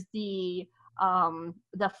there's the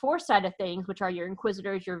Force side of things, which are your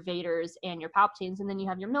Inquisitors, your Vaders, and your Palpatines. And then you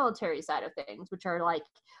have your military side of things, which are like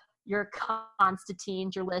your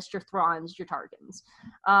Constantines, your List, your Thrawns, your Targans.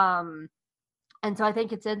 And so I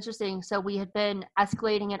think it's interesting. So we had been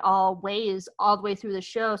escalating it all the way through the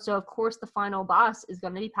show. So of course the final boss is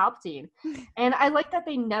going to be Palpatine. And I like that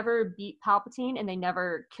they never beat Palpatine and they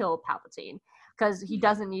never kill Palpatine, because he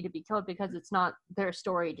doesn't need to be killed, because it's not their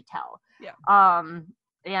story to tell. Yeah.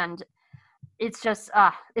 And it's just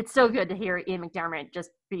it's so good to hear Ian McDiarmid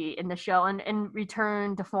just be in the show and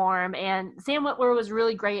return to form. And Sam Witwer was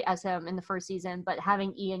really great as him in the first season, but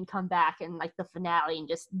having Ian come back in like the finale and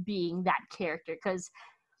just being that character, because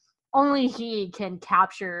only he can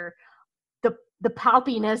capture the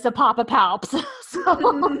palpiness of Papa Palps.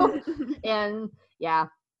 So, and yeah,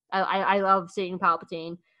 I love seeing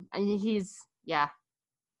Palpatine. And he's yeah.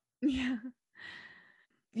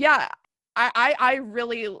 I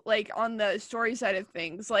really like on the story side of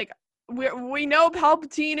things. Like we know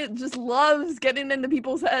Palpatine just loves getting into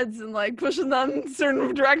people's heads and like pushing them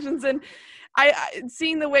certain directions. And I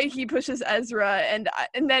seeing the way he pushes Ezra, and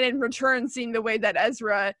then in return seeing the way that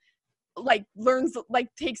Ezra like learns,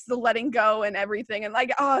 like takes the letting go and everything, and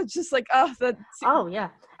like just like that. Oh yeah,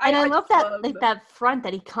 and I love that like that front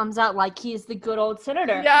that he comes out like he's the good old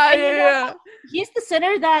senator. Yeah, and yeah. He's the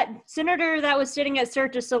senator that was sitting at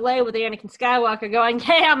Cirque du Soleil with Anakin Skywalker, going,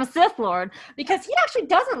 "Hey, I'm a Sith Lord," because he actually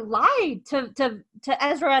doesn't lie to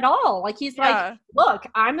Ezra at all. Like he's like, "Look,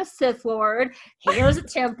 I'm a Sith Lord. Here's a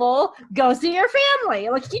temple. Go see your family."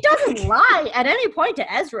 Like he doesn't lie at any point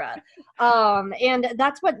to Ezra, and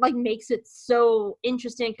that's what like makes it so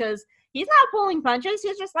interesting, because he's not pulling punches.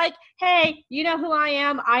 He's just like, hey, you know who I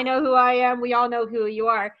am. I know who I am. We all know who you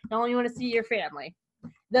are. Don't you want to see your family?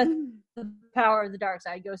 The power of the dark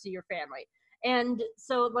side. Go see your family. And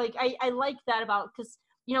so, like, I like that about, because,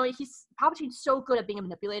 you know, Palpatine's so good at being a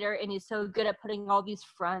manipulator, and he's so good at putting all these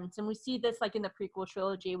fronts. And we see this, like, in the prequel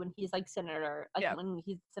trilogy when he's, like, senator. Like, when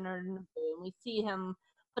he's senator, and we see him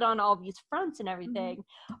put on all these fronts and everything.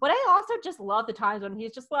 Mm-hmm. But I also just love the times when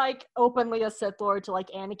he's just like openly a Sith Lord to like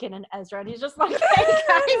Anakin and Ezra, and he's just like, hey guys,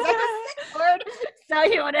 I'm a Sith Lord, so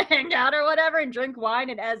you want to hang out or whatever and drink wine?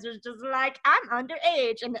 And Ezra's just like, I'm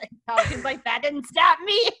underage, and Palpatine's like, that didn't stop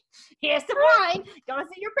me. Here's some wine. Go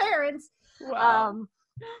see your parents. Wow.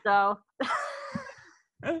 So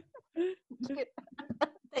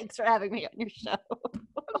thanks for having me on your show.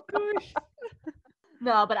 Of course.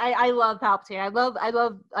 No, but I love Palpatine.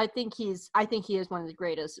 I think he is one of the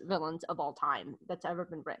greatest villains of all time that's ever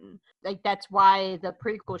been written. Like that's why the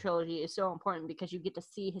prequel trilogy is so important, because you get to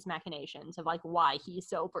see his machinations of like why he's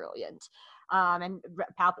so brilliant. And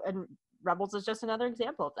Rebels is just another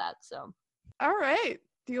example of that. So, all right.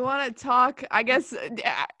 Do you want to talk? I guess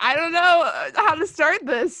I don't know how to start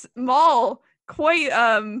this. Maul, quite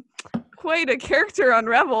a character on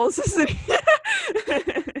Rebels, isn't he?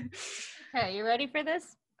 Okay, you ready for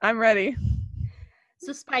this? I'm ready.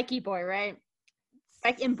 So Spiky Boy, right?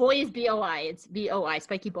 And boy is B-O-I. It's B-O-I.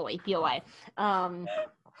 Spiky Boy. B-O-I.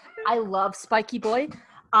 I love Spiky Boy.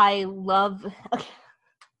 I love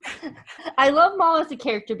Maul as a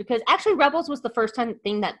character, because actually Rebels was the first time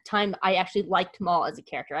I actually liked Maul as a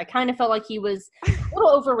character. I kind of felt like he was a little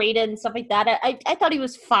overrated and stuff like that. I thought he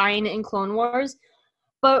was fine in Clone Wars.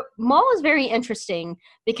 But Maul is very interesting,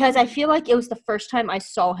 because I feel like it was the first time I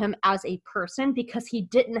saw him as a person, because he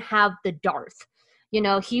didn't have the Darth. You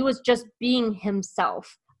know, he was just being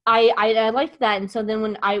himself. I liked that. And so then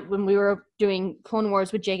when we were doing Clone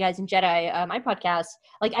Wars with J Guys and Jedi, my podcast,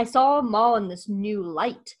 like I saw Maul in this new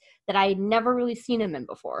light that I had never really seen him in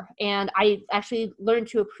before. And I actually learned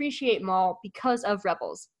to appreciate Maul because of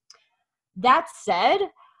Rebels. That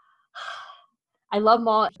said, I love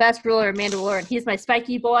Maul, best ruler of Mandalore, and he's my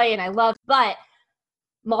Spiky Boy, but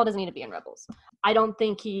Maul doesn't need to be in Rebels. I don't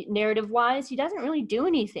think narrative-wise, he doesn't really do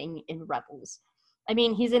anything in Rebels. I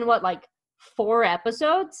mean, he's in, 4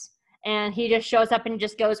 episodes? And he just shows up and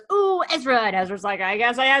just goes, ooh, Ezra! And Ezra's like, I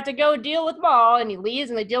guess I have to go deal with Maul. And he leaves,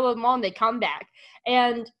 and they deal with Maul, and they come back.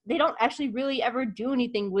 And they don't actually really ever do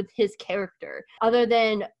anything with his character, other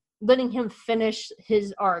than letting him finish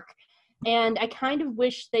his arc. And I kind of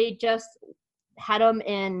wish they just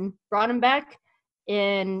brought him back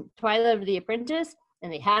in Twilight of the Apprentice,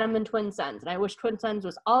 and they had him in Twin Suns. And I wish Twin Suns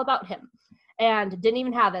was all about him, and didn't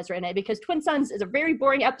even have Ezra in it, because Twin Suns is a very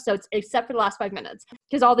boring episode, except for the last 5 minutes,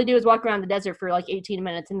 because all they do is walk around the desert for 18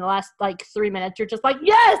 minutes, and the last 3 minutes you're just like,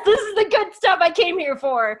 yes, this is the good stuff I came here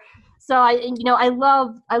for. So I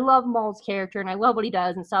love Maul's character and I love what he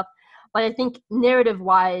does and stuff, but I think narrative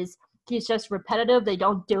wise, he's just repetitive. They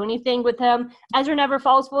don't do anything with him. Ezra never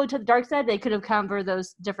falls fully to the dark side. They could have covered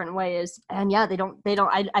those different ways, and yeah, they don't.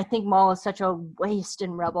 I think Maul is such a waste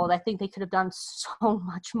in Rebel. I think they could have done so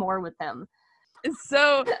much more with him.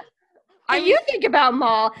 So You think about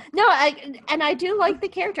Maul. No, I do like the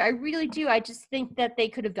character. I really do. I just think that they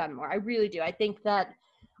could have done more. I really do. I think that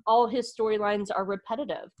all his storylines are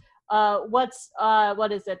repetitive. What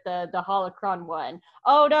is it? The holocron one.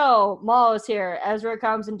 Oh no, Maul is here. Ezra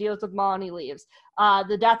comes and deals with Maul and he leaves.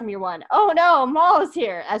 The Dathomir one. Oh no, Maul is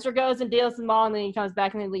here. Ezra goes and deals with Maul and then he comes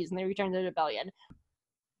back and he leaves and they return to the rebellion.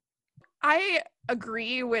 I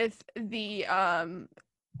agree with the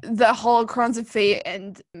holocrons of fate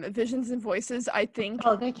and visions and voices. I think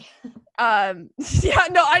thank you. Yeah,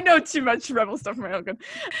 no, I know too much Rebel stuff for my own good.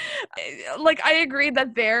 Like, I agree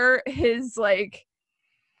that his like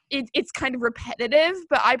it's kind of repetitive,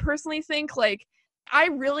 but I personally think like I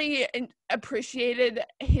really appreciated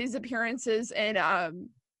his appearances in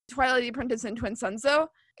Twilight of the Apprentice and Twin Suns, though,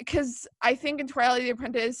 because I think in Twilight of the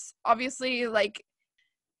Apprentice, obviously, like,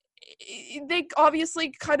 they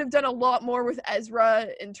obviously could have done a lot more with Ezra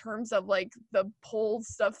in terms of like the pole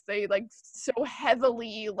stuff they like so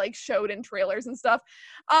heavily like showed in trailers and stuff,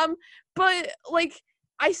 but like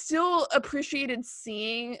I still appreciated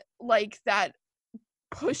seeing like that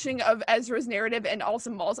pushing of Ezra's narrative and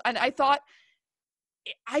also Maul's, and I thought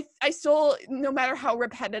I still, no matter how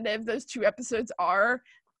repetitive those two episodes are,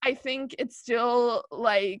 I think it's still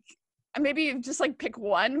like, maybe just like pick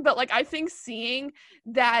one, but like I think seeing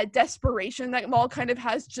that desperation that Maul kind of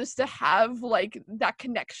has just to have like that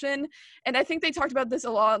connection, and I think they talked about this a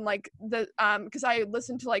lot on like the because I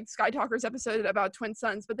listened to like Sky Talker's episode about Twin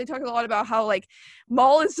Suns, but they talk a lot about how like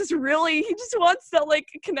Maul is just really, he just wants that like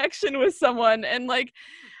connection with someone, and like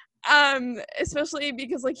especially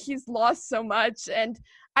because like he's lost so much, and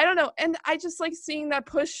I don't know, and I just like seeing that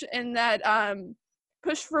push and that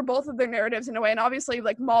push for both of their narratives in a way, and obviously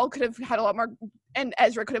like Maul could have had a lot more and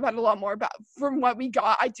Ezra could have had a lot more, but from what we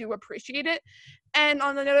got, I do appreciate it. And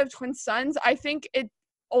on the note of Twin Suns, I think it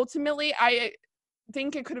ultimately, I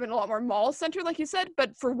think it could have been a lot more Maul centered, like you said,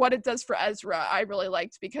 but for what it does for Ezra, I really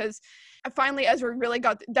liked, because finally Ezra really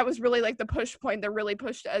got, that was really like the push point that really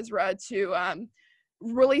pushed Ezra to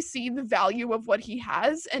really see the value of what he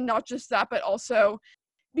has, and not just that, but also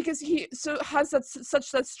because he so has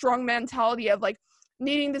that strong mentality of like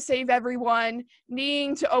needing to save everyone,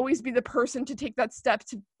 needing to always be the person to take that step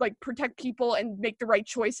to like protect people and make the right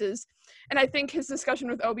choices. And I think his discussion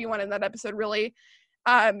with Obi-Wan in that episode really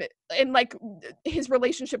and like his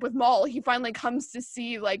relationship with Maul, he finally comes to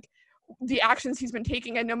see like the actions he's been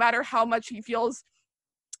taking, and no matter how much he feels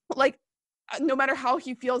like, no matter how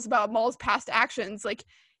he feels about Maul's past actions, like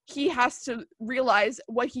he has to realize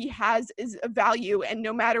what he has is a value, and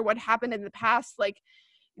no matter what happened in the past, like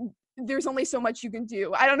there's only so much you can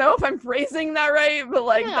do. I don't know if I'm phrasing that right, but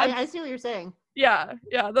like I see what you're saying. Yeah,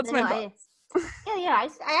 that's my thoughts.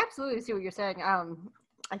 I absolutely see what you're saying.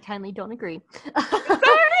 I kindly don't agree. It's all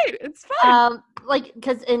right. It's fine. Like,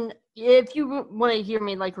 because if you want to hear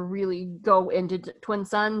me like really go into Twin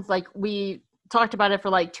Suns, like we talked about it for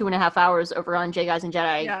like 2.5 hours over on J Guys and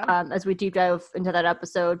Jedi, as we deep dive into that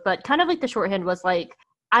episode. But kind of like the shorthand was like,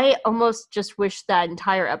 I almost just wish that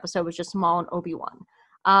entire episode was just Maul and Obi-Wan.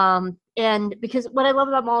 And because what I love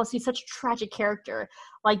about Maul is he's such a tragic character.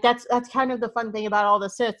 Like that's kind of the fun thing about all the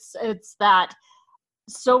Siths. It's that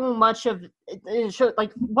so much of it,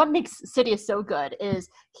 like what makes Sidious so good is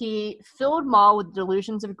he filled Maul with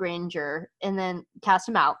delusions of grandeur and then cast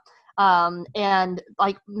him out. And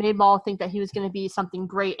like made Maul think that he was going to be something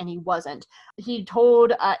great, and he wasn't. He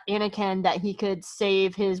told Anakin that he could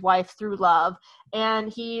save his wife through love,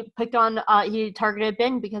 and he targeted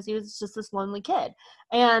Ben because he was just this lonely kid,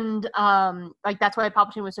 and like that's why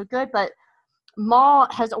Palpatine was so good. But Maul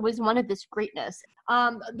has always wanted this greatness.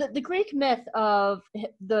 The Greek myth of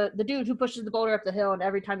the dude who pushes the boulder up the hill, and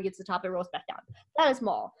every time he gets to the top, it rolls back down. That is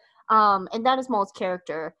Maul, and that is Maul's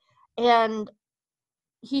character, and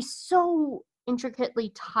he's so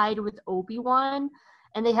intricately tied with Obi-Wan,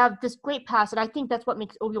 and they have this great past, and I think that's what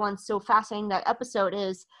makes Obi-Wan so fascinating. That episode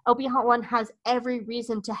is Obi-Wan has every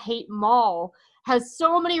reason to hate Maul, has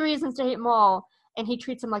so many reasons to hate Maul, and he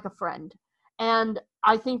treats him like a friend. And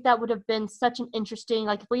I think that would have been such an interesting,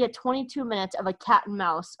 like if we had 22 minutes of a cat and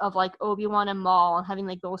mouse of like Obi-Wan and Maul and having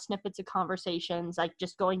like little snippets of conversations, like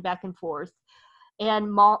just going back and forth,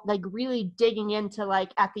 and Maul like really digging into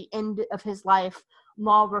like at the end of his life,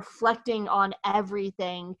 Maul reflecting on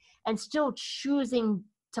everything and still choosing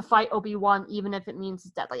to fight Obi-Wan, even if it means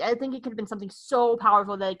his death. Like, I think it could have been something so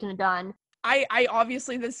powerful that it could have done. I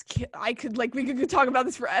obviously I could like we could talk about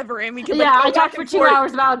this forever, and we could I talked for 2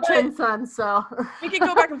 hours about Twin Suns, so we could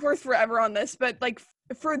go back and forth forever on this. But like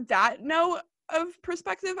for that note of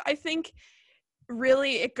perspective, I think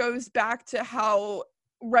really it goes back to how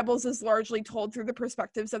Rebels is largely told through the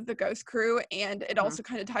perspectives of the Ghost Crew, and it also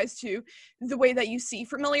kind of ties to the way that you see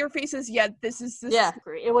familiar faces. Yet this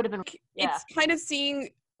it would have been it's kind of seeing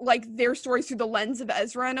like their stories through the lens of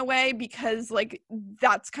Ezra in a way, because like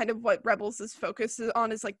that's kind of what Rebels is focused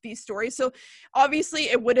on, is like these stories. So obviously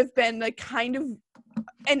it would have been like kind of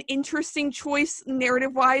an interesting choice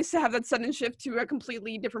narrative wise to have that sudden shift to a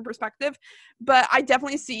completely different perspective, but I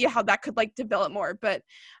definitely see how that could like develop more. But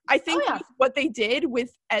I think what they did with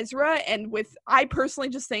Ezra and I personally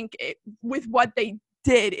just think with what they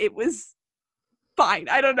did, it was fine.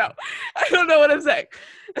 I don't know what I'm saying.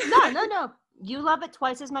 No. You love it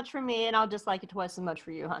twice as much for me, and I'll dislike it twice as much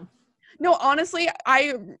for you, hon. No, honestly,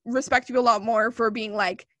 I respect you a lot more for being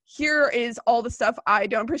like, here is all the stuff I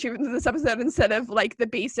don't appreciate in this episode, instead of like the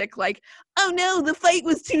basic like, oh no, the fight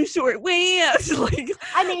was too short. like,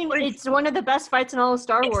 I mean, like, it's one of the best fights in all of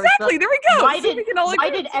Star Wars. Exactly. There we go.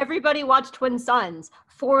 Why did everybody watch Twin Suns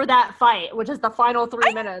for that fight, which is the final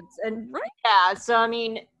 3 minutes? And so I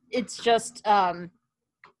mean, it's just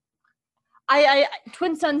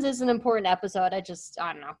Twin Suns is an important episode. I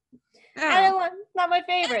don't know. It's not my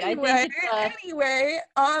favorite. Anyway,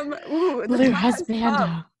 Blue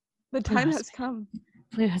husbando. The time has come.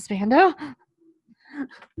 Blue husbando?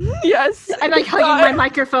 Yes. I'm like hugging my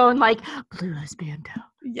microphone like, Blue husbando.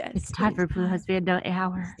 Yes. It's time for Blue husbando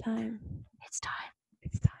hour. It's time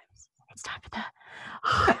for that.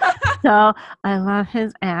 So I love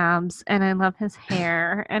his abs, and I love his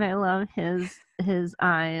hair, and I love his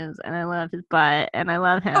eyes, and I love his butt, and I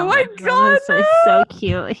love him. Oh my god, he's so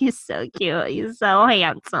cute. He's so cute. He's so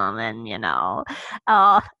handsome, and I'm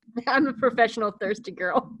a professional thirsty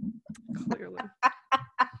girl. Clearly.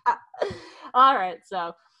 All right,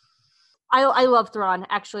 so I love Thrawn.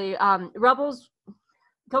 Actually, Rebels.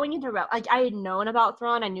 Going into Rebels, like, I had known about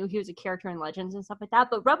Thrawn. I knew he was a character in Legends and stuff like that,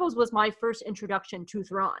 but Rebels was my first introduction to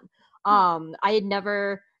Thrawn. I had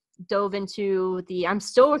never dove into I'm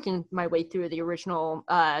still working my way through the original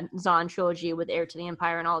Zahn trilogy with Heir to the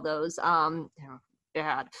Empire and all those.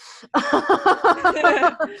 Bad.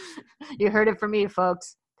 You heard it from me,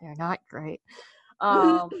 folks. They're not great.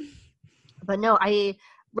 But no,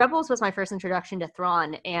 Rebels was my first introduction to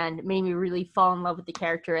Thrawn and made me really fall in love with the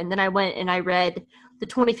character. And then I went and I read the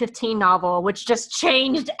 2015 novel, which just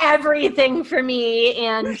changed everything for me.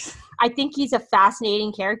 And I think he's a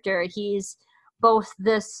fascinating character. He's both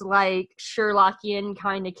this like Sherlockian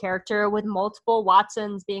kind of character with multiple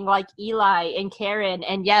Watsons being like Eli and Karen.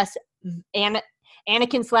 And yes,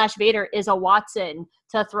 Anakin / Vader is a Watson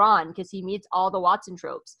to Thrawn because he meets all the Watson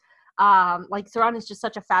tropes. Like, Thrawn is just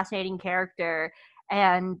such a fascinating character.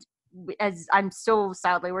 And as I'm still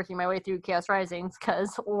sadly working my way through Chaos Risings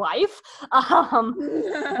because life,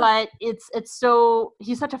 but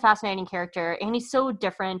he's such a fascinating character, and he's so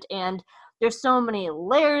different, and there's so many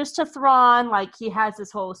layers to Thrawn. Like, he has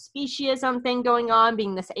this whole speciesism thing going on,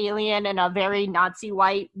 being this alien in a very Nazi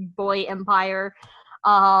white boy empire,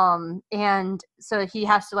 and so he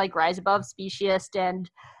has to like rise above speciesist. And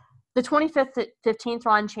the 2015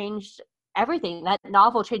 Thrawn changed everything. That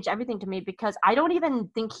novel changed everything to me, because I don't even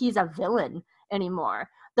think he's a villain anymore.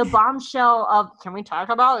 The bombshell of, can we talk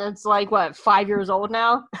about, it's like, what, 5 years old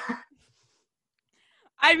now?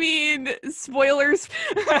 I mean, spoilers.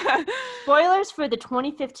 Spoilers for the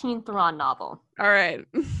 2015 Thrawn novel. All right.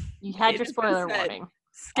 You had your spoiler warning.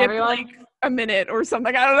 Skip like a minute or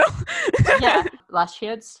something. I don't know. Yeah. Last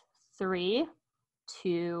chance. 3,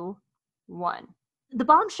 2, 1. The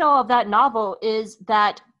bombshell of that novel is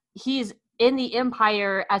that he's in the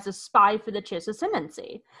Empire as a spy for the Chiss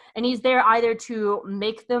Ascendancy. And he's there either to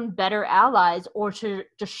make them better allies or to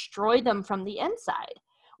destroy them from the inside.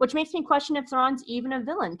 Which makes me question if Thrawn's even a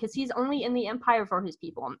villain, because he's only in the Empire for his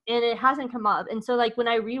people. And it hasn't come up. And so, like, when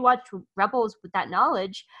I rewatched Rebels with that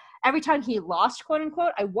knowledge, every time he lost, quote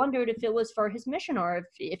unquote, I wondered if it was for his mission or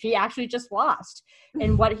if he actually just lost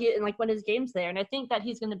and what his game's there. And I think that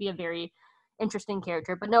he's going to be a very interesting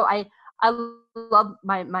character. But no, I love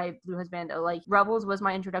my Blue Husbando. Like, Rebels was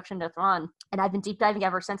my introduction to Thrawn, and I've been deep diving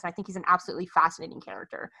ever since, and I think he's an absolutely fascinating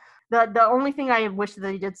character. The only thing I wish that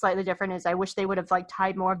they did slightly different is I wish they would have, like,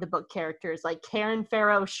 tied more of the book characters. Like, Karen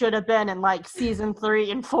Farrow should have been in, like, season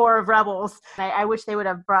 3 and 4 of Rebels. I wish they would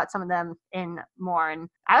have brought some of them in more, and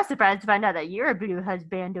I was surprised to find out that you're a Blue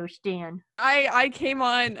Husbando stan. I came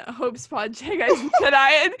on Hope's podcast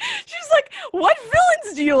Jedi, and she's like, "What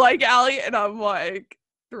villains do you like, Allie?" And I'm like,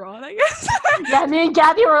 Thrawn, I guess. Yeah, me and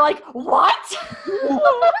Gabby were like, what?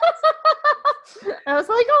 I was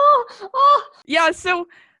like, oh. Yeah, so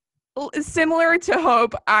similar to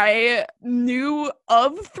Hope, I knew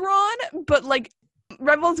of Thrawn, but like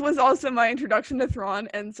Rebels was also my introduction to Thrawn,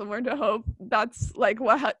 and similar to Hope, that's like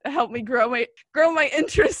what helped me grow my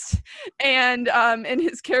interest and in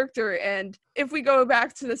his character. And if we go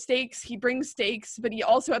back to the stakes, he brings stakes, but he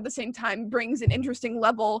also at the same time brings an interesting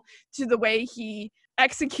level to the way he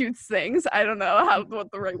executes things. I don't know what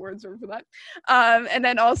the right words are for that. And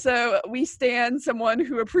then also we stand someone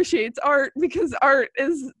who appreciates art, because art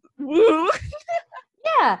is woo.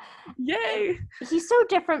 Yeah. Yay. He's so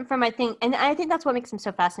different from, I think that's what makes him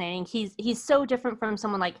so fascinating. He's so different from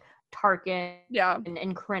someone like Tarkin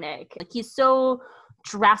and Krennic. Like, he's so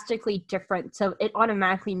drastically different, so it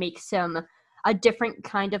automatically makes him a different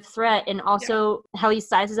kind of threat. And also how he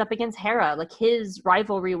sizes up against Hera. Like, his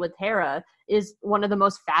rivalry with Hera is one of the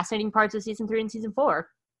most fascinating parts of season 3 and season 4.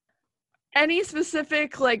 Any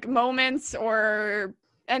specific like moments or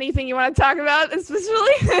anything you want to talk about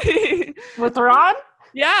especially with Thrawn?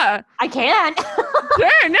 Yeah, I can.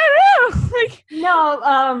 Sure. No. Like,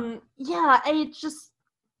 no. Yeah.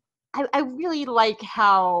 I really like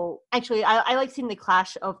how, actually, I like seeing the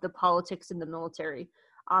clash of the politics in the military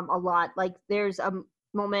a lot. Like, there's a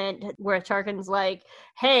moment where Tarkin's like,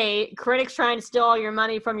 hey, Krennic's trying to steal all your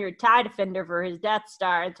money from your TIE Defender for his Death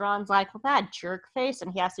Star. And Thrawn's like, well, that jerk face,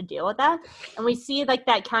 and he has to deal with that. And we see like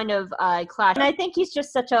that kind of clash. And I think he's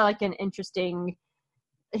just such an interesting,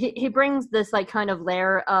 he brings this like kind of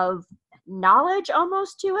layer of knowledge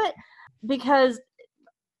almost to it, because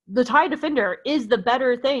the TIE Defender is the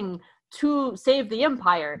better thing to save the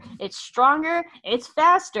Empire. It's stronger, it's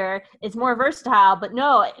faster, it's more versatile, but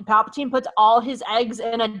no, Palpatine puts all his eggs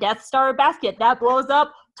in a Death Star basket that blows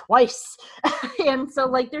up twice. And so,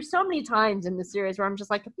 like, there's so many times in the series where I'm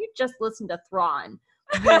just like, if you just listen to Thrawn,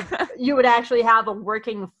 you would actually have a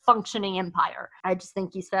working, functioning empire. I just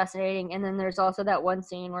think he's fascinating. And then there's also that one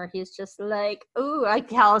scene where he's just like, ooh, like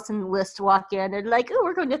Callus and List walk in and like, ooh,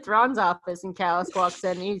 we're going to Thrawn's office. And Callus walks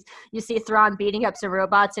in and you see Thrawn beating up some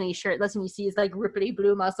robots and he's shirtless and you see his like rippity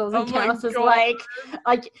blue muscles. And Callus is like,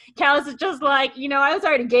 Callus is just like, I was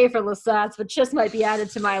already gay for Lasats, but Chiss might be added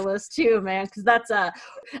to my list too, man. Cause that's and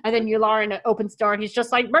then Yularen opens door and he's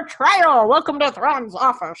just like, betrayal, welcome to Thrawn's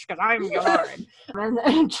office. Cause I'm Yularen.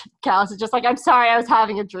 And Callus is just like, I'm sorry, I was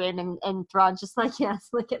having a dream. And Thrawn's just like, yes,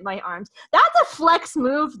 look at my arms. That's a flex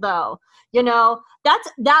move, though. That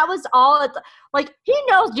was all. Like, he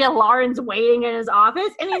knows Yularen's waiting in his office,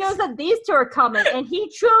 and he knows that these two are coming, and he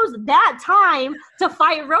chose that time to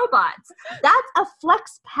fight robots. That's a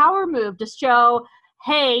flex power move to show,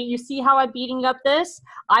 hey, you see how I'm beating up this?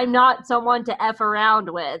 I'm not someone to F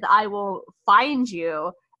around with. I will find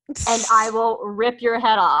you and I will rip your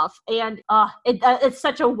head off. And it's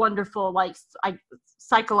such a wonderful, like,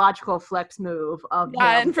 psychological flex move of him.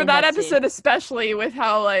 And for that episode, especially with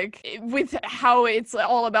how it's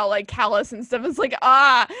all about like Callus and stuff, it's like,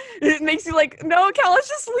 it makes you like, no, Callus,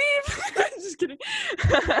 just leave. Just kidding.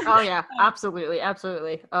 Oh yeah, absolutely.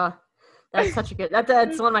 That's such a good.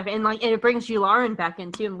 That's one of my favorite. And it brings Yularen back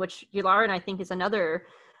in too, which Yularen I think is another.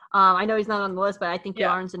 I know he's not on the list, but I think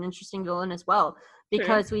Yularen's an interesting villain as well.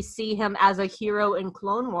 Because we see him as a hero in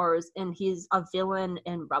Clone Wars and he's a villain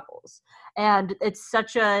in Rebels. And it's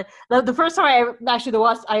such a... The first time I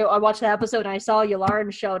watched that episode and I saw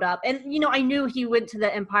Yularen showed up. And, I knew he went to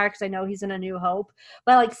the Empire because I know he's in A New Hope.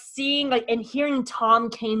 But, like, seeing, like, and hearing Tom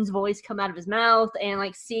Kane's voice come out of his mouth and,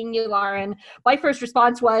 like, seeing Yularen, my first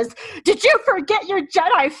response was, did you forget your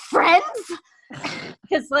Jedi friends?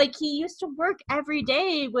 Because, like, he used to work every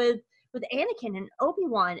day with Anakin and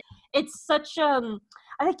Obi-Wan. It's such I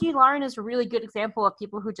think Yularen is a really good example of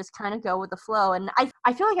people who just kind of go with the flow. And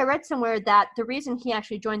I feel like I read somewhere that the reason he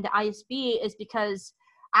actually joined the ISB is because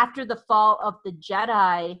after the fall of the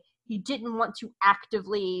Jedi, he didn't want to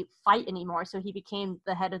actively fight anymore, so he became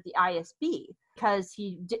the head of the ISB because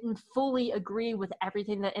he didn't fully agree with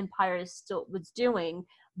everything that Empire still was doing,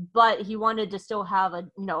 but he wanted to still have a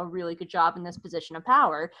really good job in this position of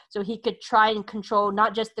power, so he could try and control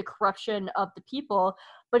not just the corruption of the people,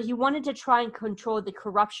 but he wanted to try and control the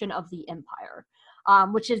corruption of the Empire.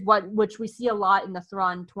 which we see a lot in the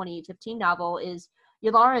Thrawn 2015 novel, is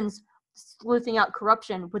Yularen's sleuthing out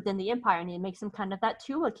corruption within the Empire, and he makes him kind of that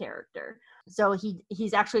Tula character. So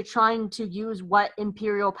he's actually trying to use what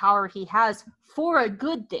imperial power he has for a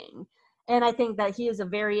good thing. And I think that he is a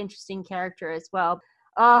very interesting character as well.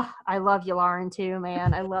 I love Yularen too,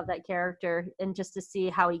 man. I love that character. And just to see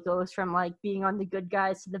how he goes from like being on the good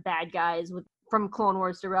guys to the bad guys from Clone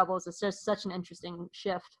Wars to Rebels, it's just such an interesting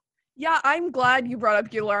shift. Yeah, I'm glad you brought up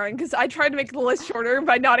Yularen, because I tried to make the list shorter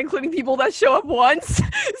by not including people that show up once.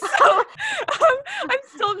 So I'm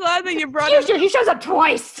still glad that you brought him. He shows up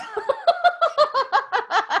twice.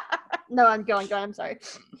 No, I'm going. I'm sorry.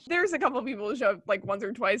 There's a couple of people who show up like once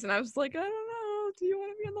or twice, and I was like, I don't know, do you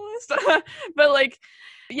want to be on the list? But like,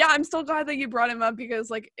 yeah, I'm still glad that you brought him up, because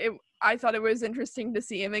like I thought it was interesting to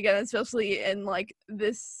see him again, especially in like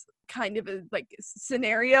this kind of a like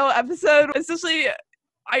scenario episode. Especially,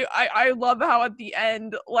 I love how at the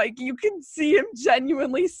end, like, you can see him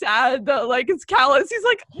genuinely sad that like it's Callus. He's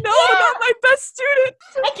like, no, not my best student.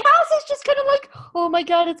 And Callus is just kind of like, oh my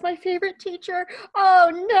god, it's my favorite teacher.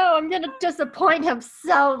 Oh no, I'm gonna disappoint him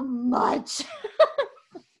so much.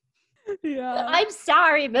 Yeah. I'm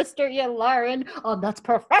sorry, Mr. Yularen. Oh, that's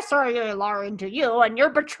Professor Yularen to you and your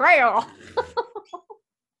betrayal.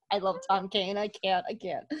 I love Tom Kane. I can't.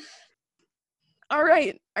 All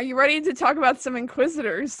right. Are you ready to talk about some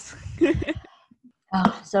Inquisitors?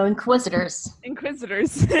 So Inquisitors.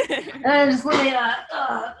 Just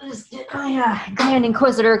let me just get my Grand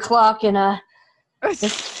Inquisitor clock and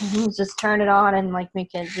just turn it on and like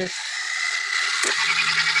make it just.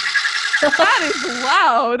 That is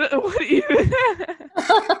loud. What do you?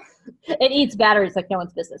 It eats batteries like no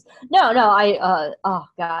one's business. No, oh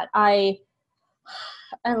god, I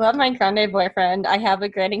love my Grande boyfriend. I have a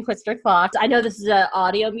Grand Inquisitor clock. I know this is an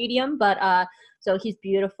audio medium, but so he's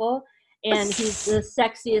beautiful, and he's the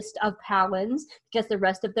sexiest of Palins, because the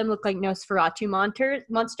rest of them look like Nosferatu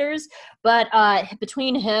monsters. But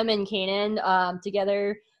between him and Kanan,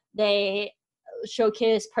 together, they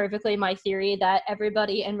showcase perfectly my theory that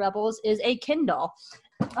everybody in Rebels is a Kindle.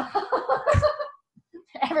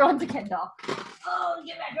 Everyone's a Kindle. Oh,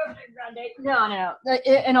 get back over there, Grande. No.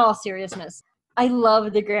 In all seriousness, I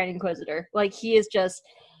love the Grand Inquisitor. Like, he's so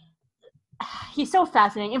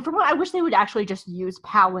fascinating. And from what I wish they would actually just use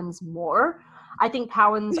Powans more. I think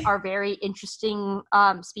Powans are very interesting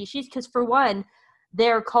species, because for one,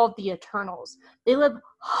 they're called the Eternals. They live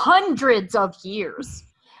hundreds of years.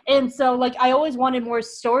 And so, like, I always wanted more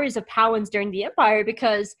stories of Powans during the Empire,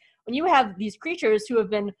 because when you have these creatures who have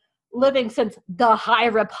been living since the High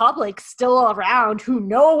Republic still around, who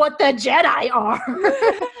know what the Jedi are,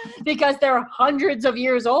 because they're hundreds of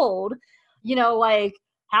years old, you know, like,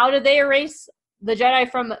 how did they erase the Jedi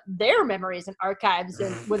from their memories and archives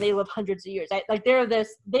and when they live hundreds of years? They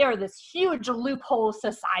are this huge loophole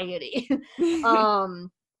society.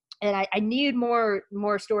 And I need more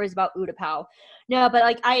stories about Utapau. No, but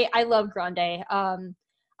like I love Grande.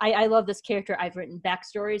 I love this character. I've written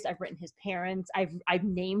backstories. I've written his parents. I've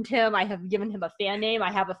named him. I have given him a fan name.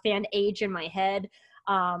 I have a fan age in my head.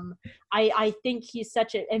 I think he's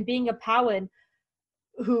and being a Powin,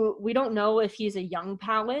 who we don't know if he's a young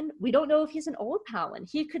Powin. We don't know if he's an old Powin.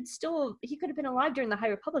 He could have been alive during the High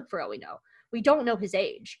Republic for all we know. We don't know his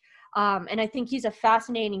age. And I think he's a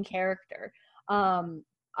fascinating character.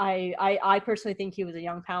 I personally think he was a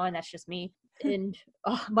young Powin. That's just me. And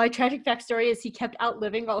my tragic backstory is he kept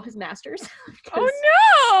outliving all his masters.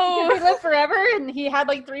 Oh no! He lived forever, and he had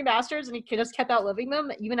like 3 masters, and he just kept outliving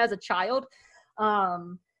them, even as a child.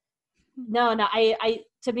 To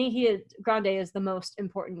me, Grande is the most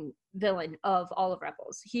important villain of all of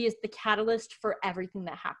Rebels. He is the catalyst for everything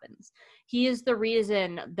that happens. He is the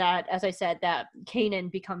reason that, as I said, that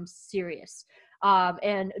Kanan becomes serious.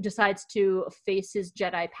 And decides to face his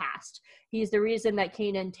Jedi past. He's the reason that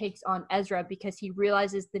Kanan takes on Ezra, because he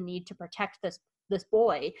realizes the need to protect this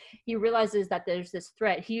boy. He realizes that there's this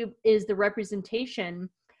threat. He is the representation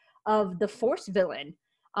of the Force villain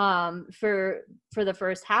for the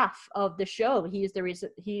first half of the show. He is the reason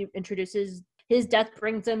he introduces his death,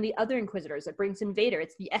 brings in the other Inquisitors. It brings in Vader.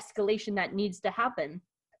 It's the escalation that needs to happen.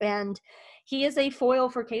 And he is a foil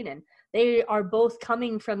for Kanan. They are both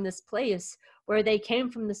coming from this place where they came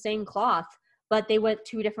from the same cloth, but they went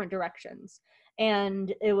 2 different directions.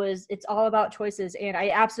 And it's all about choices. And I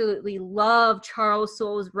absolutely love Charles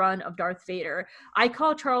Soule's run of Darth Vader. I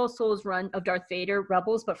call Charles Soule's run of Darth Vader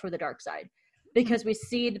Rebels, but for the dark side. Because we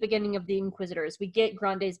see the beginning of the Inquisitors. We get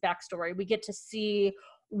Grande's backstory. We get to see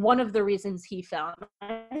one of the reasons he fell.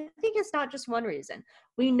 I think it's not just one reason.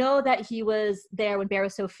 We know that he was there when Barra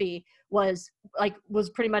Sophie was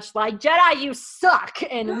pretty much like, Jedi, you suck.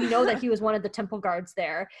 And we know that he was one of the temple guards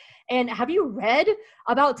there. And have you read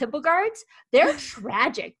about temple guards? They're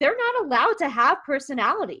tragic. They're not allowed to have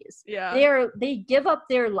personalities. Yeah. They give up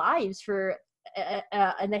their lives for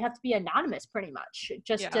and they have to be anonymous pretty much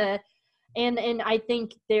to and I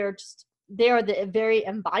think they are the very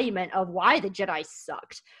embodiment of why the Jedi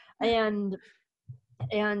sucked. And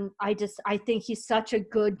I think he's such a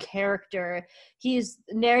good character. He's,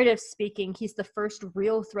 narrative speaking, he's the first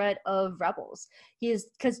real threat of Rebels.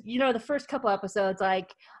 Because the first couple episodes,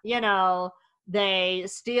 they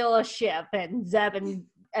steal a ship, and Zeb,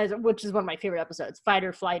 which is one of my favorite episodes. Fight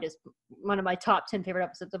or Flight is one of my top 10 favorite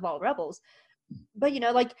episodes of all Rebels. But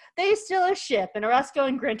they steal a ship, and Oresco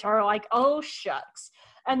and Grint are like, oh shucks.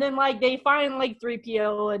 And then they find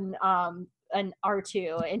 3PO and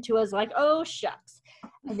R2, and Tua's like, oh shucks.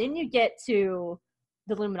 And then you get to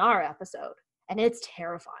the Luminara episode, and it's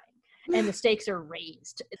terrifying, and the stakes are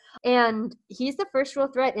raised. And he's the first real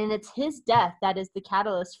threat, and it's his death that is the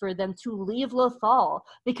catalyst for them to leave Lothal,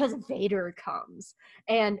 because Vader comes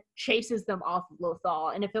and chases them off of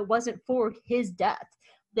Lothal. And if it wasn't for his death,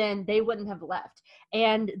 then they wouldn't have left.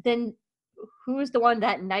 And then who's the one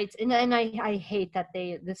that knights, and I hate that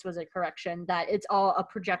this was a correction, that it's all a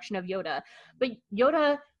projection of Yoda, but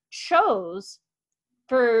Yoda chose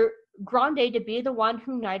for Grande to be the one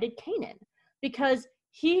who knighted Kanan, because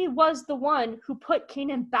he was the one who put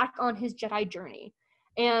Kanan back on his Jedi journey.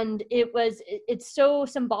 And it's so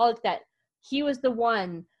symbolic that he was the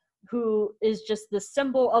one who is just the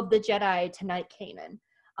symbol of the Jedi to knight Kanan.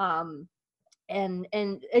 And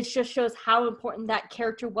it just shows how important that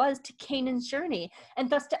character was to Kanan's journey, and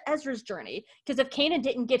thus to Ezra's journey. Because if Kanan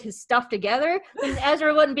didn't get his stuff together, then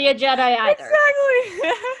Ezra wouldn't be a Jedi either.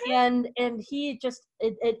 Exactly. and he just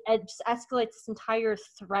it just escalates this entire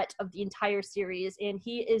threat of the entire series, and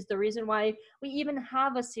he is the reason why we even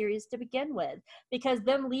have a series to begin with. Because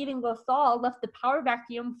them leaving Lothal left the power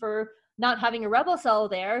vacuum for not having a rebel cell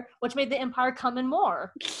there, which made the Empire come in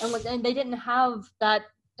more, and they didn't have that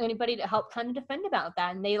anybody to help kind of defend about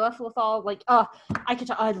that, and they left Lothal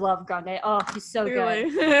I love Grande. Oh, he's so Clearly.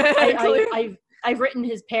 good. I've written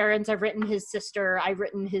his parents, I've written his sister, I've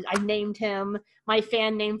named him. My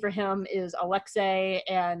fan name for him is Alexei,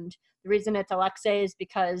 and the reason it's Alexei is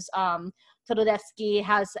because Todorevsky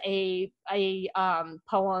has a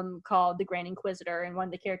poem called The Grand Inquisitor, and one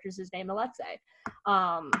of the characters is named Alexei.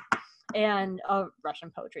 And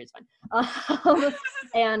Russian poetry is fun.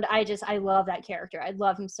 And I love that character. I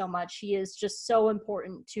love him so much. He is just so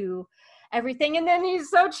important to everything. And then he's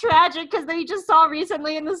so tragic, because they just saw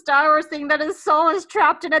recently in the Star Wars thing that his soul is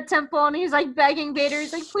trapped in a temple, and he's begging Vader.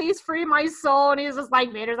 He's like, please free my soul. And he's just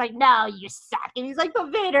Vader's like, no, you suck. And he's like,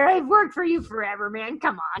 but Vader, I've worked for you forever, man.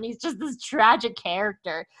 Come on. He's just this tragic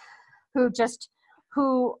character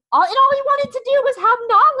who all he wanted to do was have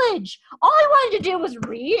knowledge. All he wanted to do was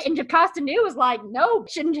read, and Jocasta Nu was like, no.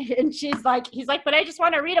 And he's like, but I just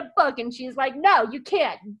want to read a book. And she's like, no, you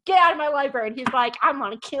can't. Get out of my library. And he's like, I'm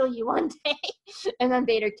going to kill you one day. And then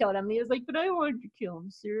Vader killed him. And he was like, but I wanted to kill him,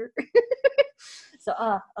 sir. So,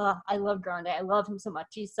 I love Grande. I love him so much.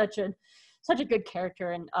 He's such a good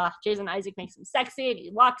character, and Jason Isaac makes him sexy, and he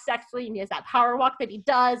walks sexily, and he has that power walk that he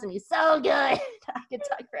does, and he's so good. I could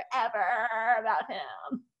talk forever about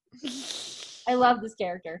him. I love this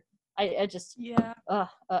character. I just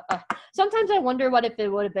sometimes I wonder what if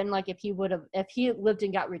it would have been if he lived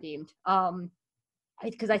and got redeemed.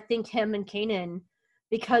 Because I think him and Kanan,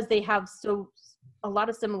 because they have a lot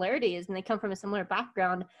of similarities and they come from a similar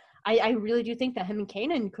background, I really do think that him and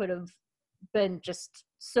Kanan could have been just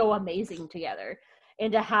so amazing together,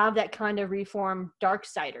 and to have that kind of reformed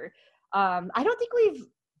Darksider. I don't think we've,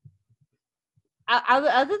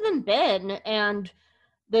 other than Ben and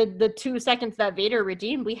the 2 seconds that Vader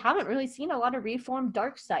redeemed, we haven't really seen a lot of reformed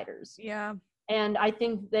Darksiders. Yeah. And I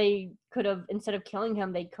think they could have, instead of killing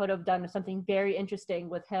him, they could have done something very interesting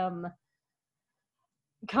with him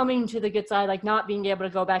coming to the good side, not being able to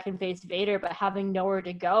go back and face Vader, but having nowhere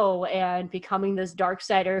to go and becoming this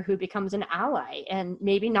Darksider who becomes an ally, and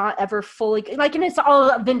maybe not ever fully, and it's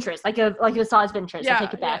all Ventress, like it saw as Ventress. I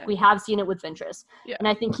take it back. We have seen it with Ventress. Yeah. And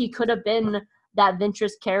I think he could have been that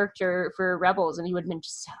Ventress character for Rebels, and he would have been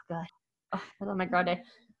just so good. Oh, I love my Grande.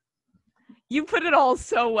 You put it all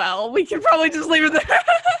so well. We could probably just leave it there.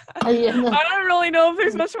 I don't really know if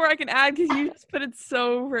there's much more I can add because you just put it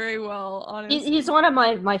so very well, honestly. He's one of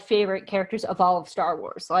my favorite characters of all of Star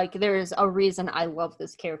Wars. Like, there's a reason I love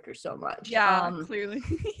this character so much. Yeah, clearly.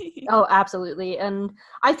 Oh, absolutely. And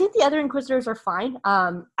I think the other Inquisitors are fine.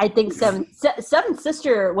 I think Seventh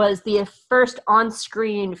Sister was the first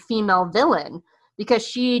on-screen female villain because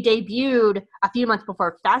she debuted a few months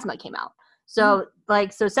before Phasma came out. So,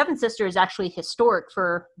 so Seventh Sister is actually historic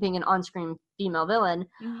for being an on-screen female villain.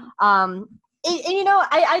 And,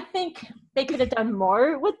 I think they could have done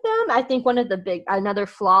more with them. I think another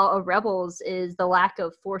flaw of Rebels is the lack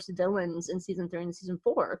of Force villains in season 3 and season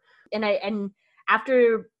 4. And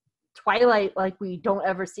after Twilight, like, we don't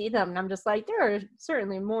ever see them, and I'm just like, there are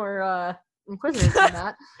certainly more Inquisitors than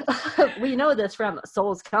that. We know this from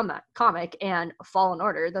Soul's comic and Fallen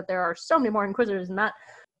Order, that there are so many more Inquisitors than that.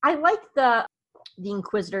 I like the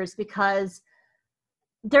Inquisitors because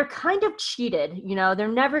they're kind of cheated, they're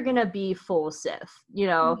never gonna be full Sith,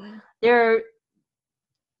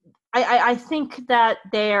 I think that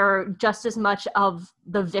they're just as much of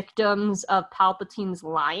the victims of Palpatine's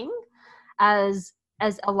lying as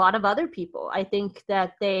a lot of other people. I think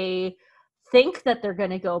that they think that they're going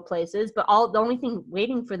to go places, but the only thing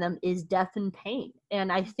waiting for them is death and pain.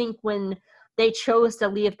 And I think when they chose to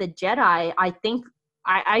leave the Jedi,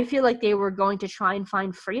 I feel like they were going to try and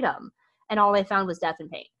find freedom, and all they found was death and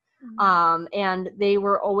pain. And they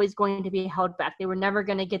were always going to be held back. They were never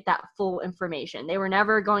going to get that full information. They were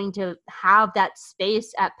never going to have that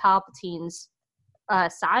space at Palpatine's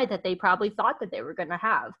side that they probably thought that they were going to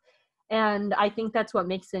have. And I think that's what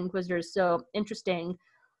makes the Inquisitors so interesting.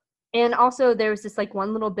 And also there's this like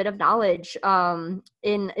one little bit of knowledge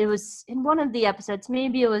it was in one of the episodes,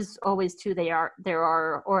 maybe it was Always Two it's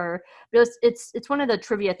one of the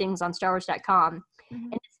trivia things on StarWars.com.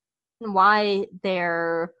 And it's why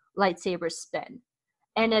their lightsabers spin.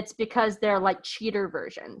 And it's because they're like cheater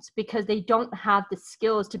versions, because they don't have the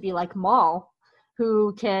skills to be like Maul,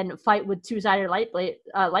 who can fight with two-sided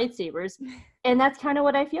lightsabers. And that's kind of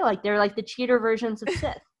what I feel like. They're like the cheater versions of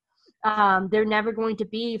Sith. They're never going to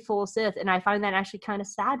be full Sith, and I find that actually kind of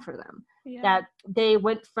sad for them. Yeah. That they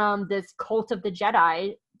went from this cult of the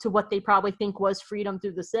Jedi to what they probably think was freedom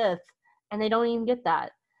through the Sith, and they don't even get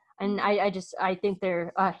that. And I think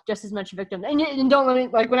they're just as much victims. And don't let me,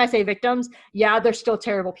 like, when I say victims, yeah, they're still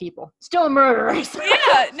terrible people. Still murderers.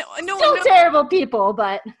 Yeah, no. Terrible people,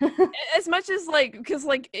 but. As much as, like, because,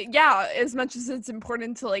 like, yeah, as much as it's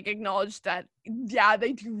important to, like, acknowledge that, yeah,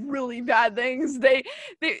 they do really bad things, they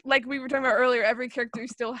like we were talking about earlier, every character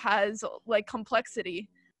still has, like, complexity.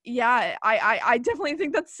 Yeah, I definitely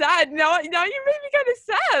think that's sad. Now you made me kind of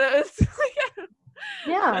sad. It's like,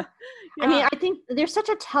 yeah. I mean, I think there's such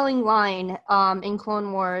a telling line in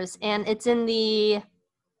Clone Wars, and it's in the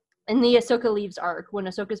Ahsoka Leaves arc, when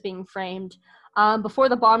Ahsoka's being framed. Before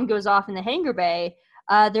the bomb goes off in the hangar bay,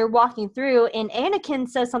 they're walking through, and Anakin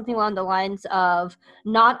says something along the lines of,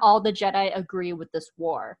 not all the Jedi agree with this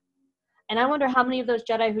war. And I wonder how many of those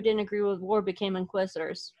Jedi who didn't agree with war became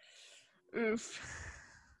Inquisitors. Oof.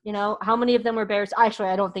 How many of them were Barriss? Actually,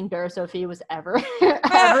 I don't think Barriss Offee was ever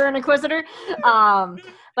an Inquisitor.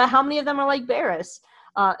 But how many of them are like Barriss?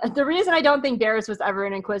 The reason I don't think Barriss was ever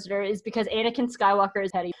an Inquisitor is because Anakin Skywalker is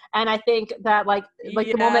petty. And I think that, like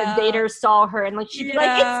the moment Vader saw her, and, like, she'd be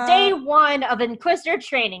like, it's day 1 of Inquisitor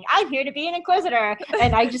training. I'm here to be an Inquisitor.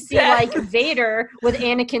 And I just see, like, Vader with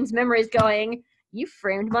Anakin's memories going, you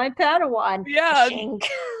framed my Padawan. Yeah.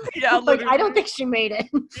 Yeah, like, I don't think she made it.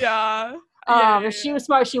 Yeah. If she was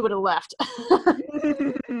smart, she would have left.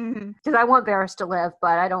 Because I want Barriss to live,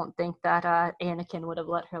 but I don't think that Anakin would have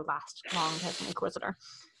let her last long as an Inquisitor.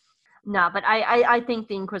 No, but I think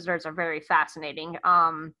the Inquisitors are very fascinating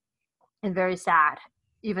and very sad,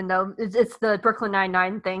 even though it's the Brooklyn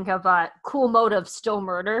Nine-Nine thing of cool motive, still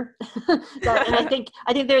murder. And I think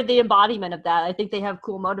they're the embodiment of that. I think they have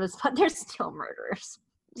cool motives, but they're still murderers.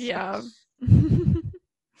 Yeah.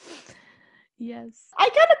 Yes. I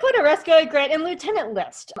kind of put Oresco, Grant, and Lieutenant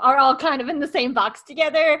List are all kind of in the same box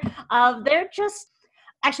together. They're just...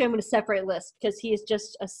 Actually, I'm going to separate List because he is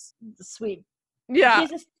just a sweet... Yeah.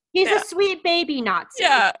 He's a sweet baby Nazi.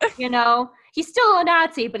 Yeah. He's still a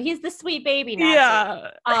Nazi, but he's the sweet baby Nazi.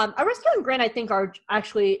 Yeah. Oresco and Grant, I think, are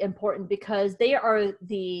actually important because they are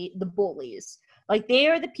the bullies. Like, they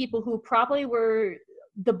are the people who probably were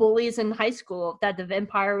the bullies in high school that the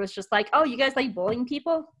Empire was just like, oh, you guys like bullying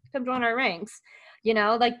people? Come join our ranks.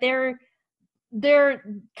 Like, they're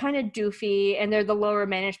kind of doofy, and they're the lower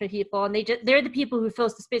management people, and they're the people who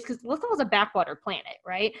fills the space, because Lothal is a backwater planet,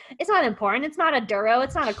 right? It's not important. It's not a Duro.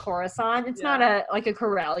 It's not a Coruscant. It's not a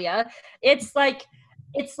Corellia. It's like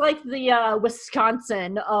It's like the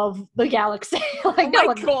Wisconsin of the galaxy. Like, oh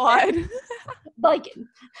my god. Like,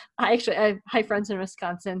 I have friends in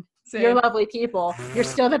Wisconsin. Same. You're lovely people. You're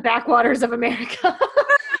still the backwaters of America.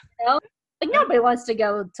 You know? Like, nobody wants to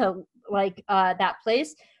go to like that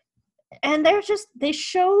place. And they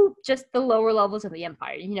show just the lower levels of the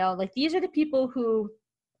empire. You know, like these are the people who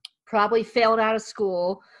probably failed out of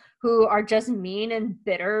school, who are just mean and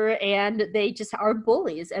bitter, and they just are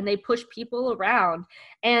bullies and they push people around.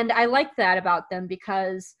 And I like that about them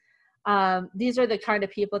because these are the kind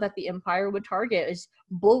of people that the empire would target, is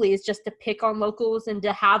bullies, just to pick on locals and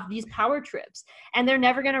to have these power trips. And they're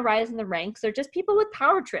never going to rise in the ranks. They're just people with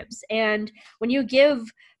power trips. And when you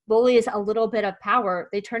give bullies a little bit of power,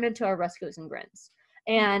 they turn into Oreskos and Grins.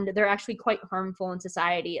 And they're actually quite harmful in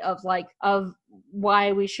society of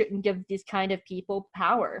why we shouldn't give these kind of people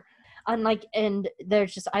power. And they're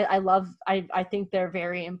just, I think they're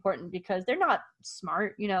very important because they're not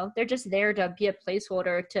smart, you know, they're just there to be a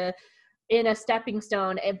placeholder in a stepping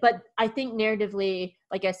stone. But I think narratively,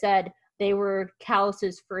 like I said, they were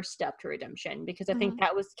Callus's first step to redemption, because I think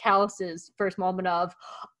that was Callus's first moment of,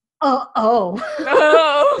 oh.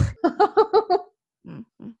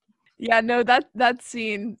 Yeah, no, that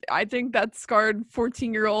scene, I think that scarred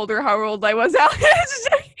 14-year-old or however old I was out.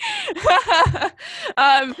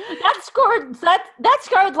 That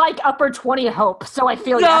scarred like upper 20 Hope. So I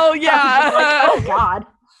feel yeah. Like, oh god.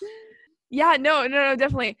 Yeah, no,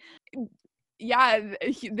 definitely. Yeah,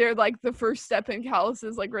 they're like the first step in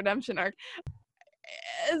Callus's like redemption arc.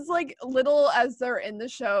 As like little as they're in the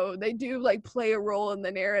show, they do like play a role in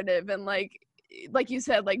the narrative, and like you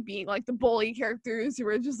said, like being like the bully characters who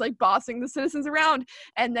are just like bossing the citizens around.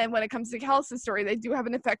 And then when it comes to Callus's story, they do have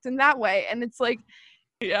an effect in that way. And it's like,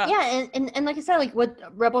 and like I said, like what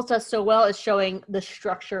Rebels does so well is showing the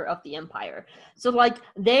structure of the empire. So like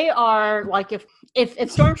they are like, if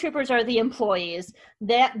stormtroopers are the employees,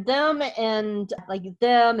 them and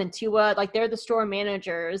Tua, like they're the store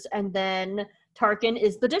managers, and then Tarkin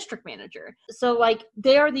is the district manager. So like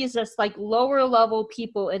they are these just like lower level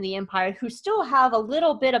people in the empire who still have a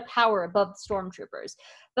little bit of power above the stormtroopers.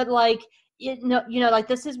 But like, like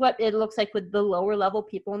this is what it looks like with the lower level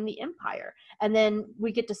people in the empire. And then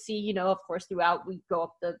we get to see, you know, of course, throughout we go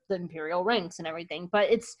up the imperial ranks and everything. But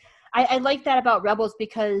I like that about Rebels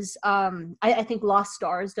because I think Lost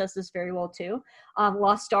Stars does this very well too.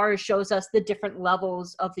 Lost Stars shows us the different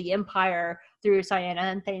levels of the empire through Ciena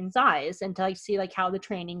and Thane's eyes, and to like see like how the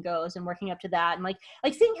training goes and working up to that, and like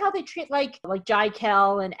seeing how they treat like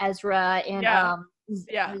Jaikel and Ezra and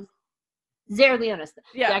Zare Leonis.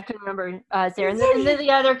 Yeah, I couldn't remember Zare. And then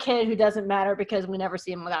the other kid who doesn't matter because we never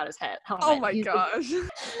see him without his helmet. Oh my gosh.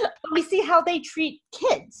 We see how they treat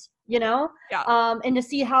kids, you know? Yeah. And to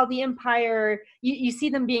see how the empire, you see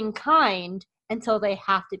them being kind until they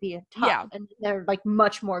have to be tough. Yeah. And they're like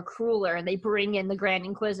much more crueler, and they bring in the Grand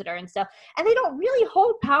Inquisitor and stuff. And they don't really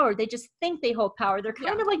hold power. They just think they hold power. They're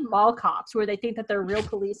kind of like mall cops, where they think that they're real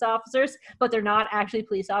police officers, but they're not actually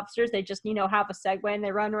police officers. They just, you know, have a Segway and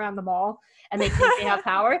they run around the mall and they think they have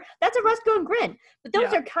power. That's Oreskos and Grin. But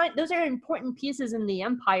those are important pieces in the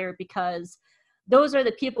empire, because those are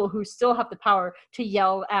the people who still have the power to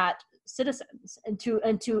yell at citizens and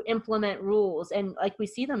to implement rules. And like we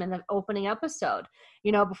see them in the opening episode,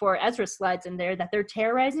 you know, before Ezra slides in there, that they're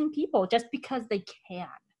terrorizing people just because they can.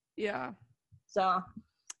 Yeah. So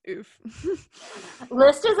oof.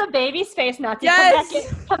 List is a baby space Nazi.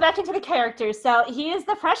 Yes! Come back into the characters. So he is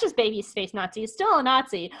the precious baby space Nazi. He's still a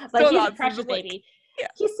Nazi, but he's a precious baby. Yeah.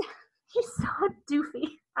 He's so doofy.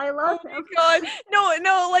 I love him. God.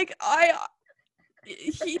 No, like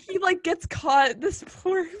he like gets caught, this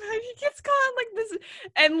poor man, he gets caught in like this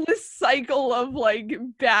endless cycle of like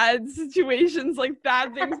bad situations, like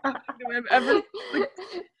bad things happen to him ever.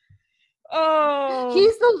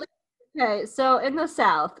 Okay, so in the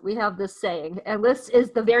South we have this saying, and this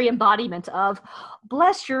is the very embodiment of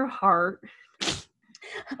bless your heart.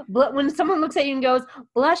 But when someone looks at you and goes,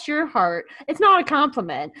 bless your heart, it's not a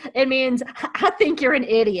compliment. It means, I think you're an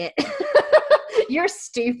idiot. You're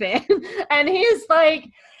stupid. And he's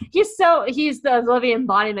the living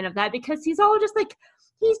embodiment of that, because he's just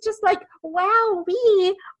like, wow,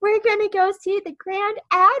 we're gonna go see the Grand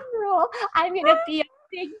Admiral. I'm gonna be a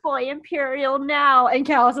big boy Imperial now. And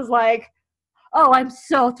Callus is like, oh, I'm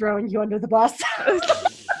so throwing you under the bus. And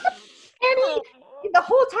he the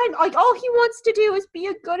whole time, like, all he wants to do is be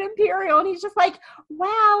a good Imperial, and he's just like,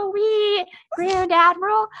 wow, Grand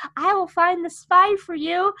Admiral, I will find the spy for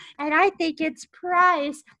you, and I think it's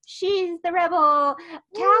Price. She's the rebel.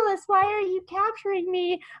 Callus, why are you capturing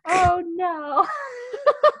me? Oh, no.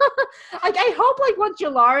 Like, I hope, like, once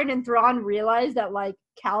Yularen and Thrawn realize that, like,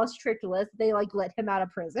 Callus tricked Liz, they, like, let him out of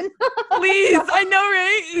prison. Please, I know,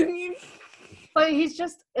 right? But he's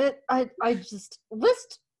just, I just,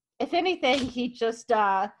 List, if anything, he just,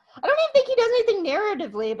 I don't even think he does anything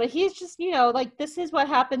narratively, but he's just, you know, like, this is what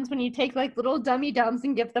happens when you take, like, little dummy dumbs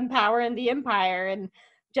and give them power in the Empire, and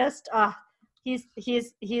just, he's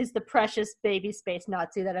the precious baby space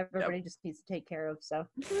Nazi that everybody just needs to take care of, so.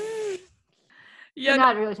 Yeah,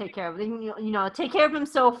 not really take care of him, you know, take care of him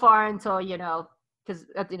so far until, you know, because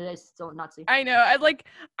at the end of the day, he's still a Nazi. I know,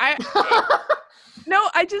 no,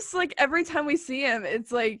 I just, like, every time we see him,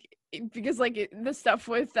 it's, like, because, like, the stuff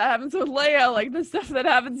that happens with Leia, like, the stuff that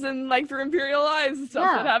happens in, like, Through Imperial Eyes, the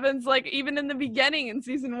stuff that happens, like, even in the beginning in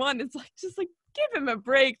season 1, it's, like, just, like, give him a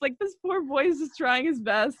break. Like, this poor boy is just trying his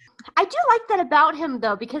best. I do like that about him,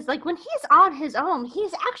 though, because, like, when he's on his own,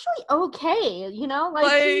 he's actually okay, you know? Like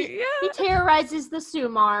he terrorizes the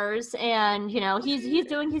Sumars, and, you know, he's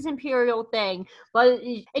doing his Imperial thing, but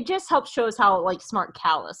it just helps shows how, like, smart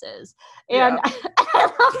Callus is. And I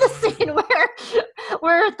love the scene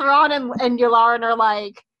where Thrawn and Yularen are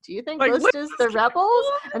like, do you think like, List is the rebels?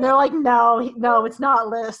 And they're like, no, it's not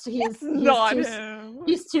List. He's not him.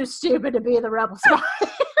 He's too stupid to be the rebel spy.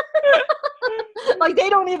 Like, they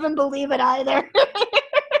don't even believe it either.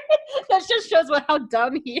 That just shows how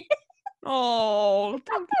dumb he is. Oh,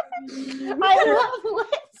 I love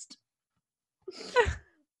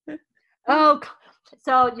List. Oh,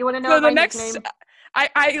 so you want to know so my the next nickname?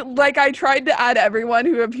 I tried to add everyone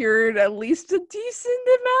who appeared at least a decent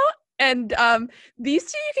amount. And these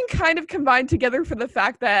two you can kind of combine together for the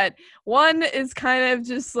fact that one is kind of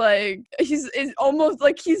just like is almost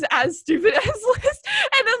like he's as stupid as Liz,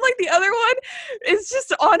 and then like the other one is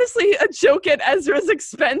just honestly a joke at Ezra's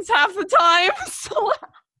expense half the time. So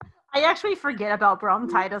I actually forget about Brom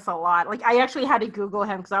Titus a lot. Like, I actually had to Google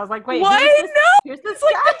him because I was like, wait, what? Here's this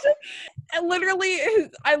like guy? And literally,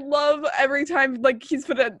 I love every time like he's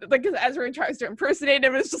put a like Ezra tries to impersonate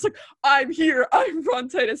him. And it's just like, I'm here, I'm Bron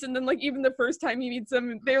Titus, and then like even the first time he meets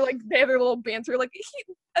him, they have their little banter. Like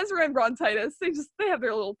Ezra and Bron Titus, they have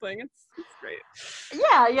their little thing. It's great.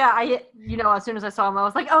 Yeah. As soon as I saw him, I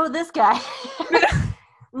was like, oh, this guy.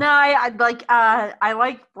 No, I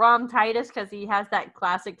like Brom Titus because he has that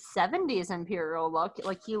classic 70s Imperial look.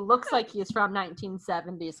 Like, he looks like he's from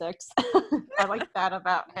 1976. I like that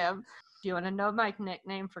about him. Do you want to know my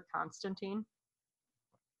nickname for Constantine?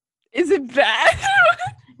 Is it bad?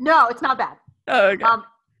 No, it's not bad. Oh, okay.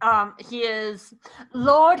 He is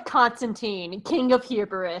Lord Constantine, King of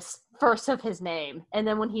Hubris, first of his name. And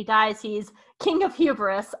then when he dies, he's King of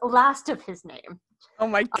Hubris, last of his name. Oh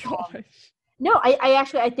my gosh. No,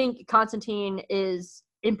 I think Constantine is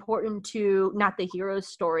important to not the hero's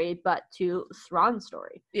story, but to Thrawn's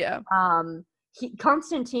story. Yeah.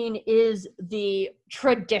 Constantine is the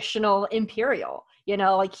traditional Imperial. You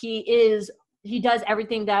know, like he does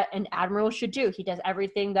everything that an admiral should do. He does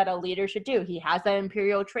everything that a leader should do. He has that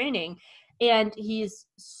Imperial training, and he's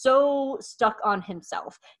so stuck on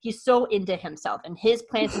himself. He's so into himself and his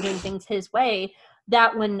plans and doing things his way,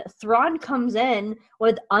 that when Thrawn comes in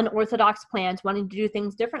with unorthodox plans, wanting to do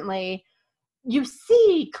things differently, you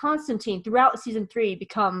see Constantine throughout season 3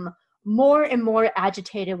 become more and more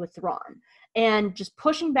agitated with Thrawn and just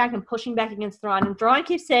pushing back against Thrawn. And Thrawn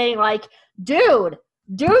keeps saying, like, dude,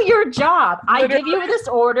 do your job. I give you this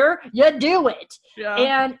order, you do it.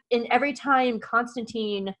 Yeah. And every time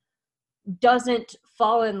Constantine doesn't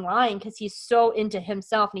fall in line because he's so into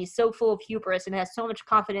himself and he's so full of hubris and has so much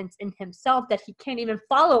confidence in himself that he can't even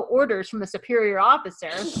follow orders from a superior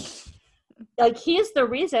officer. Like, he's the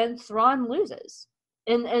reason Thrawn loses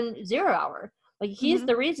in 0 Hour. Like, he's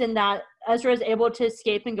the reason that Ezra is able to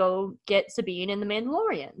escape and go get Sabine and the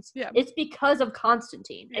Mandalorians. Yeah. It's because of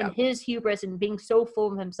Constantine and his hubris and being so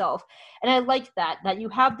full of himself. And I like that you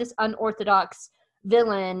have this unorthodox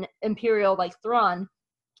villain, Imperial, like Thrawn,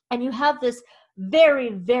 and you have this very,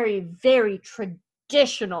 very, very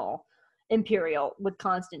traditional Imperial with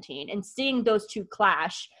Constantine, and seeing those two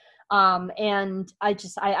clash. And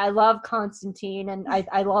I love Constantine, and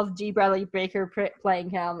I love D. Bradley Baker playing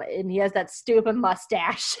him, and he has that stupid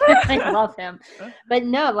mustache. I love him. But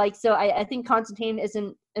no, like, so I think Constantine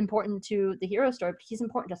isn't important to the hero story, but he's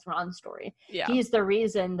important to Thrawn's story. Yeah. He's the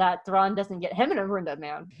reason that Thrawn doesn't get him and Arinda,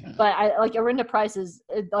 man. But Arinda Pryce is,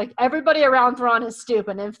 like, everybody around Thrawn is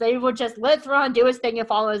stupid. If they would just let Thrawn do his thing and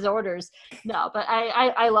follow his orders. No, but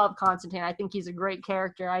I love Constantine. I think he's a great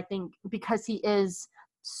character. I think because he is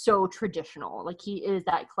so traditional. Like, he is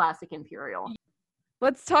that classic Imperial.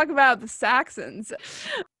 Let's talk about the Saxons.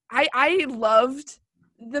 I loved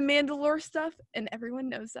the Mandalore stuff, and everyone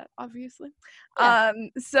knows that, obviously. Yeah.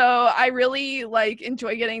 So I really like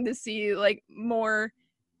enjoy getting to see like more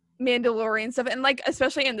Mandalorian stuff, and like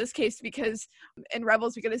especially in this case because in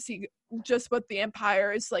Rebels we get to see just what the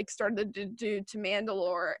Empire is like started to do to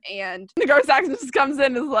Mandalore, and the Gar Saxon just comes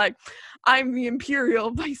in and is like, I'm the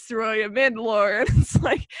Imperial Viceroy of Mandalore, and it's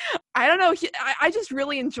like, I don't know, I just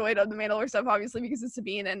really enjoyed the Mandalore stuff, obviously because of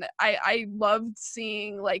Sabine, and I loved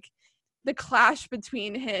seeing like the clash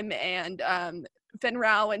between him and Fenn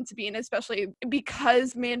Rau and Sabine, especially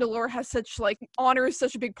because Mandalore has such like honors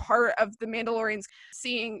such a big part of the Mandalorians.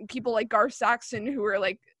 Seeing people like Gar Saxon who are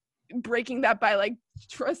like breaking that by like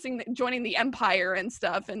joining the Empire and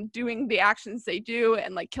stuff and doing the actions they do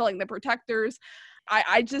and like killing the protectors.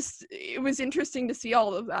 It was interesting to see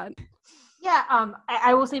all of that. Yeah,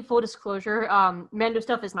 I will say full disclosure, Mando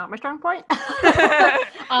stuff is not my strong point.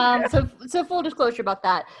 So full disclosure about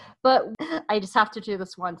that. But I just have to do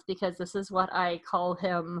this once because this is what I call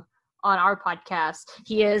him on our podcast.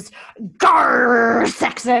 He is Gar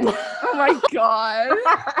Saxon. Oh my god.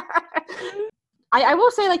 I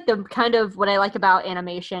will say, like, the kind of what I like about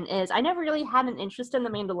animation is I never really had an interest in the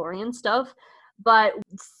Mandalorian stuff, but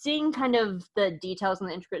seeing kind of the details and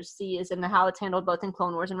the intricacies and how it's handled both in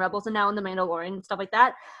Clone Wars and Rebels and now in the Mandalorian and stuff like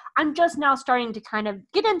that, I'm just now starting to kind of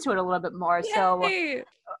get into it a little bit more. Yay! So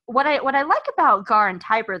what I like about Gar and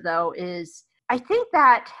Tiber, though, is I think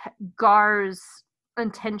that Gar's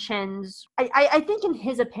intentions, I think in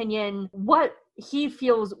his opinion, what he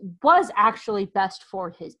feels was actually best for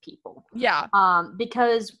his people. Yeah.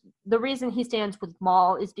 Because the reason he stands with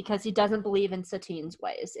Maul is because he doesn't believe in Satine's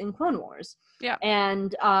ways in Clone Wars. Yeah.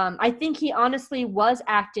 And I think he honestly was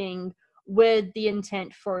acting with the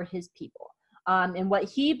intent for his people. And what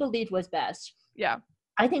he believed was best. Yeah.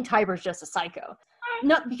 I think Tiber's just a psycho.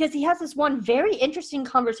 No, because he has this one very interesting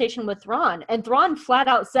conversation with Thrawn, and Thrawn flat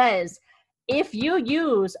out says, if you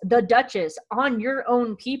use the Duchess on your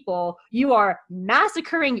own people, you are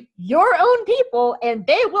massacring your own people and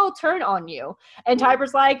they will turn on you. And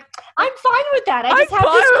Tiber's like, I'm fine with that.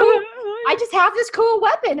 I just have this cool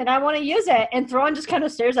weapon and I want to use it. And Thrawn just kind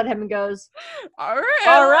of stares at him and goes, all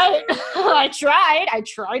right. I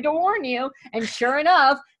tried to warn you. And sure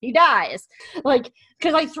enough, he dies. Like,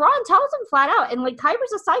 because like Thrawn tells him flat out, and like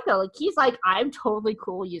Tiber's a psycho. Like, he's like, I'm totally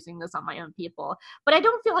cool using this on my own people. But I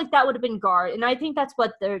don't feel like that would have been Gar, and I think that's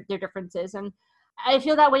what their difference is. And I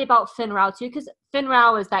feel that way about Fenn Rau too, because Fenn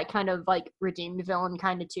Rau is that kind of like redeemed villain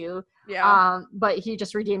kind of too. Yeah. But he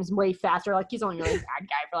just redeems way faster. Like, he's only really a bad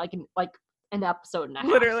guy for like an episode and a half.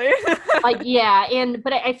 Literally. Like, yeah,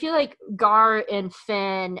 but I feel like Gar and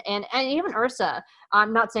Finn and even Ursa.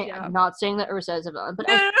 I'm not saying that Ursa is a villain, but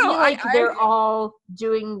I feel like they're all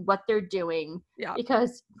doing what they're doing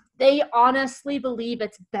because they honestly believe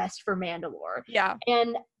it's best for Mandalore. Yeah.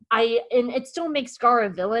 And it still makes Gar a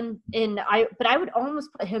villain, but I would almost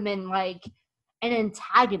put him in like an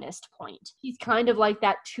antagonist point. He's kind of like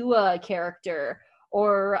that Tua character,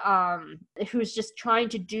 or who's just trying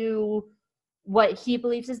to do what he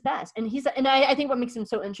believes is best. And I think what makes him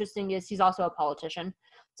so interesting is he's also a politician.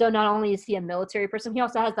 So not only is he a military person, he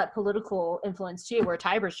also has that political influence too, where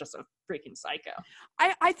Tiber's just a freaking psycho.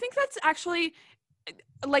 I think that's actually,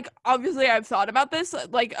 like, obviously I've thought about this,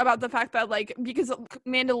 like, about the fact that, like, because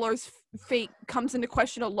Mandalore's fate comes into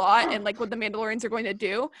question a lot and, like, what the Mandalorians are going to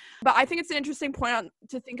do. But I think it's an interesting point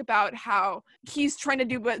to think about how he's trying to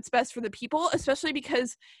do what's best for the people, especially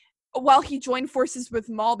because while he joined forces with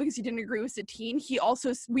Maul because he didn't agree with Satine,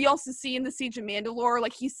 we also see in the Siege of Mandalore,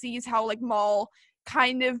 like, he sees how, like, Maul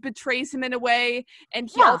kind of betrays him in a way, and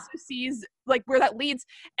he also sees like where that leads.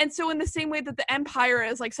 And so in the same way that the Empire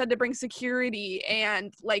is like said to bring security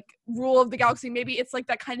and like rule of the galaxy, maybe it's like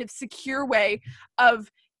that kind of secure way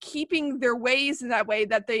of keeping their ways in that way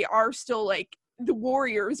that they are still like the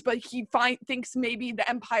warriors, but he thinks maybe the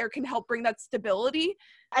Empire can help bring that stability.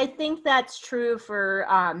 I think that's true for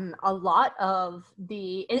a lot of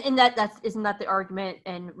the, and isn't that the argument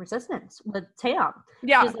in Resistance with Taeyong?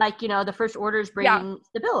 Yeah, is like, the First Order is bringing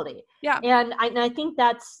stability. Yeah, and I think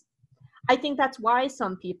that's why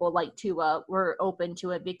some people like Tua were open to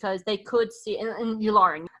it, because they could see, and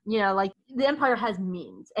Yularen, like, the Empire has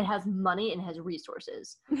means, it has money, and it has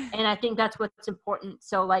resources, and I think that's what's important.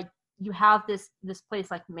 So like you have this place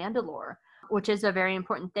like Mandalore, which is a very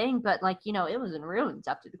important thing, but like, you know, it was in ruins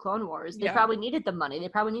after the Clone Wars. They probably needed the money, they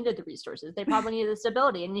probably needed the resources, they probably needed the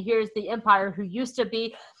stability. And here's the Empire, who used to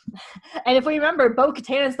be, and if we remember,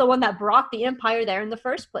 Bo-Katan is the one that brought the Empire there in the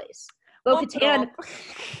first place. Bo-Katan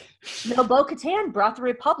brought the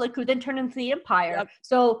Republic, who then turned into the Empire. Yep.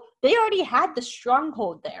 So they already had the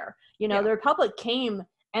stronghold there. You know, the Republic came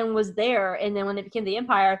and was there, and then when it became the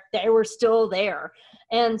Empire, they were still there.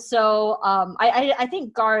 And so I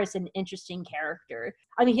think Gar is an interesting character.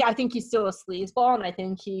 I mean, I think he's still a sleazeball, and I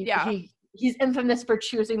think he's infamous for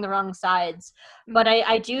choosing the wrong sides. But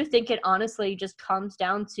I do think it honestly just comes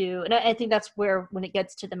down to, and I think that's where, when it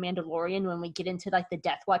gets to the Mandalorian, when we get into like the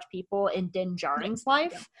Death Watch people in Din Djarin's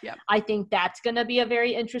life, I think that's going to be a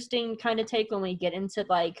very interesting kind of take when we get into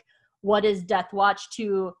like, what is Death Watch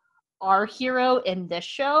to our hero in this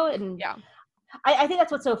show. And I think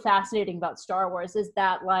that's what's so fascinating about Star Wars, is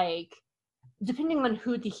that like, depending on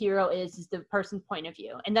who the hero is the person's point of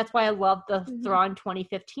view. And that's why I love the Thrawn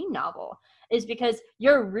 2015 novel, is because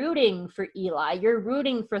you're rooting for Eli, you're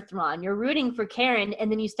rooting for Thrawn, you're rooting for Karen,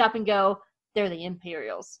 and then you stop and go, they're the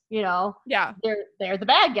Imperials, you know? Yeah. They're the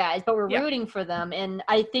bad guys, but we're rooting for them. And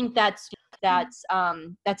I think that's going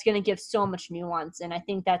to give so much nuance. And I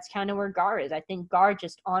think that's kind of where Gar is. I think Gar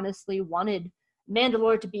just honestly wanted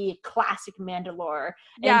Mandalore to be a classic Mandalore.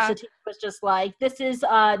 And Satine was just like, this is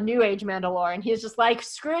New Age Mandalore. And he's just like,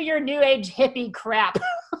 screw your New Age hippie crap.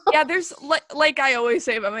 Yeah, there's, like I always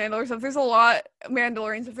say about Mandalorian stuff,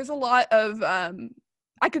 there's a lot of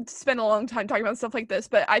I could spend a long time talking about stuff like this,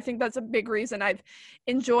 but I think that's a big reason I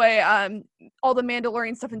enjoy all the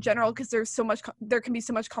Mandalorian stuff in general, because there can be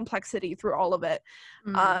so much complexity through all of it.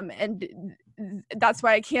 And that's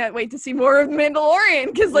why I can't wait to see more of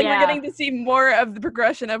Mandalorian, because like we're getting to see more of the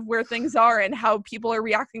progression of where things are and how people are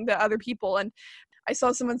reacting to other people. And I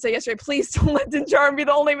saw someone say yesterday, please don't let Din Djarin be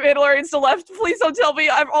the only Mandalorian still left. Please don't tell me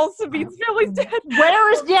all Sabine's family's dead.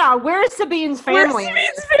 Where's Sabine's family?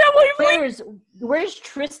 Where's Sabine's family? Where's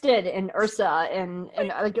Tristan and Ursa and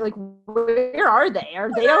like where are they?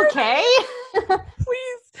 Are they okay?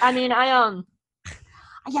 Please. I mean, I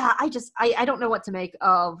don't know what to make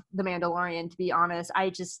of the Mandalorian, to be honest.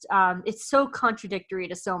 I just it's so contradictory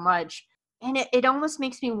to so much, and it almost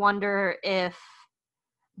makes me wonder if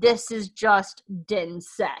this is just Din's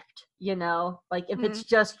sect, you know, like if it's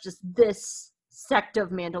just this sect of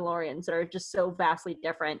Mandalorians that are just so vastly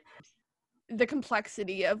different. The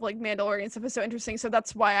complexity of like Mandalorian stuff is so interesting, so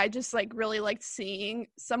that's why I just like really liked seeing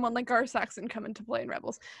someone like Gar Saxon come into play in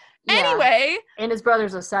Rebels. Anyway, and his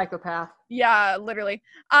brother's a psychopath. Yeah, literally.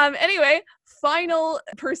 Anyway, final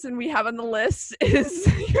person we have on the list is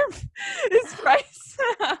Bryce.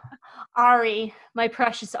 Ari, my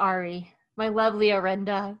precious Ari. My lovely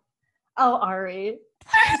Arenda. Oh, Ari.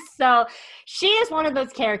 So she is one of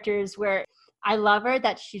those characters where I love her,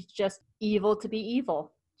 that she's just evil to be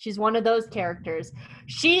evil. She's one of those characters.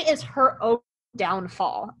 She is her own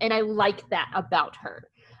downfall, and I like that about her.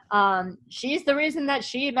 She's the reason that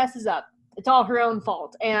she messes up. It's all her own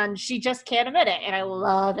fault, and she just can't admit it, and I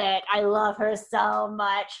love it. I love her so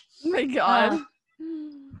much. Oh my God.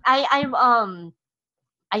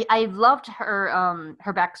 I loved her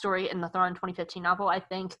backstory in the Thrawn 2015 novel. I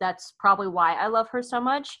think that's probably why I love her so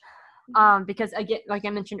much. Because again, like I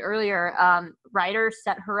mentioned earlier, writer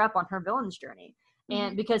set her up on her villain's journey,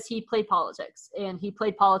 and because he played politics, and he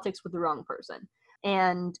played politics with the wrong person,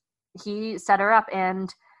 and he set her up. And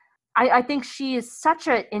I think she is such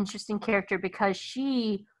an interesting character because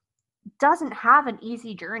she doesn't have an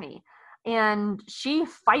easy journey. And she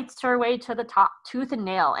fights her way to the top, tooth and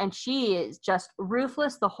nail, and she is just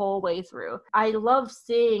ruthless the whole way through. I love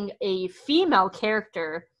seeing a female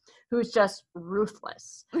character who's just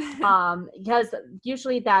ruthless, because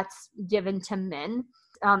usually that's given to men.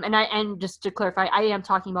 And just to clarify, I am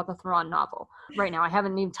talking about the Thrawn novel right now. I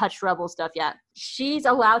haven't even touched Rebel stuff yet. She's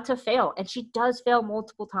allowed to fail, and she does fail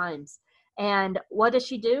multiple times. And what does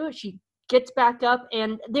she do? She gets back up,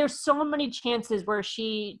 and there's so many chances where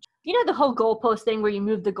she, you know, the whole goalpost thing where you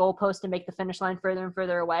move the goalpost and make the finish line further and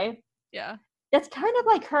further away. Yeah. That's kind of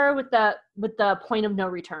like her with the point of no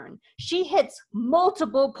return. She hits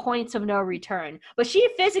multiple points of no return, but she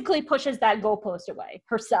physically pushes that goalpost away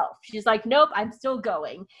herself. She's like, nope, I'm still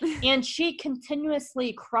going. And she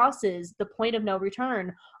continuously crosses the point of no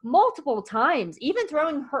return multiple times, even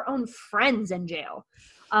throwing her own friends in jail.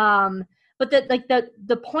 But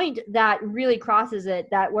the point that really crosses it,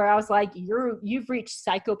 that where I was like, you've reached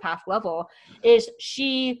psychopath level, is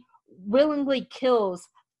she willingly kills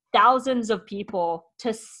thousands of people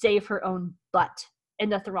to save her own butt in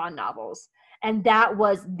the Thrawn novels. And that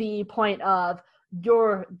was the point of,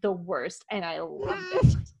 you're the worst, and I loved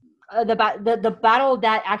it. The battle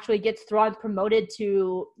that actually gets Thrawn promoted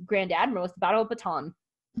to Grand Admiral is the Battle of Bataan.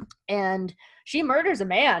 And she murders a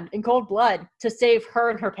man in cold blood to save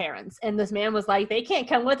her and her parents. And this man was like, they can't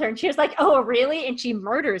come with her. And she was like, oh, really? And she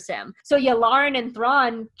murders him. So Yularen and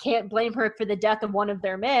Thrawn can't blame her for the death of one of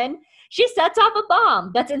their men. She sets off a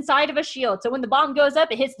bomb that's inside of a shield. So when the bomb goes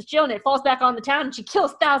up, it hits the shield and it falls back on the town. And she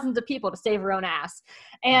kills thousands of people to save her own ass.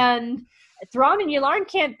 And Thrawn and Yularen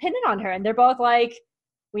can't pin it on her. And they're both like,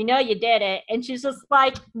 we know you did it. And she's just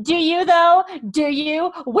like, do you though? Do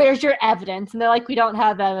you? Where's your evidence? And they're like, we don't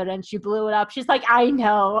have evidence. You blew it up. She's like, I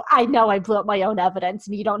know I blew up my own evidence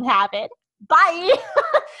and you don't have it. Bye.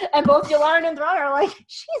 And both Yularen and Thrawn are like,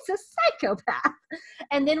 she's a psychopath.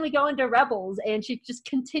 And then we go into Rebels and she just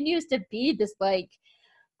continues to be this like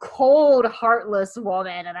cold, heartless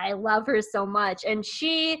woman. And I love her so much. And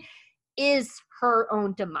she is her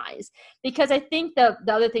own demise, because I think the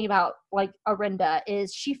other thing about like Arinda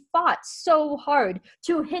is she fought so hard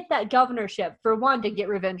to hit that governorship, for one, to get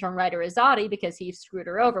revenge on Ryder Azadi because he screwed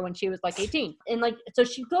her over when she was like 18, and like so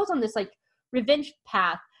she goes on this like revenge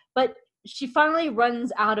path, but she finally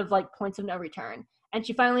runs out of like points of no return, and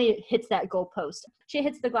she finally hits that goalpost. She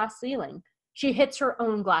hits the glass ceiling. She hits her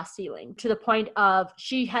own glass ceiling to the point of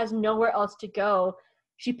she has nowhere else to go.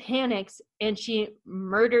 She panics and she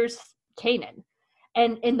murders Kanan.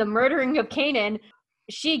 And in the murdering of Kanan,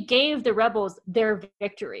 she gave the rebels their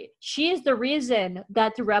victory. She is the reason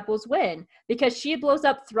that the rebels win, because she blows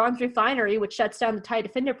up Thrawn's refinery, which shuts down the TIE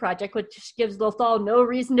Defender Project, which gives Lothal no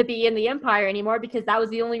reason to be in the Empire anymore, because that was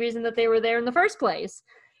the only reason that they were there in the first place.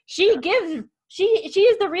 She is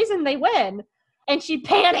the reason they win, and she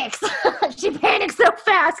panics. She panics so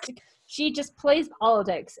fast. She just plays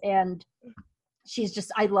politics, and she's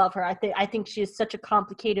just, I love her. I think she's such a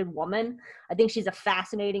complicated woman. I think she's a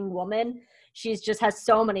fascinating woman. She's just has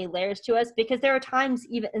so many layers to us, because there are times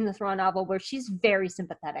even in the Thrawn novel where she's very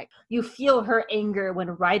sympathetic. You feel her anger when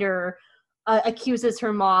Ryder accuses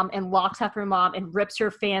her mom and locks up her mom and rips her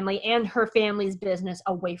family and her family's business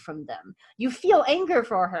away from them. You feel anger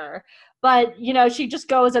for her, but, you know, she just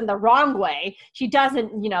goes in the wrong way. She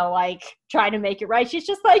doesn't, you know, like, try to make it right. She's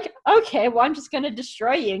just like, okay, well, I'm just going to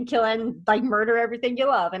destroy you and kill and, like, murder everything you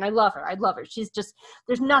love. And I love her. I love her. She's just,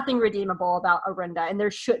 there's nothing redeemable about Arinda, and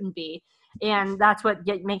there shouldn't be. And that's what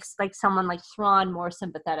makes like someone like Thrawn more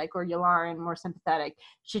sympathetic, or Yularen more sympathetic.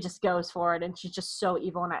 She just goes for it, and she's just so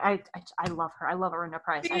evil. And I love her. I love Arinda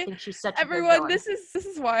Price. I think she's such a good villain. This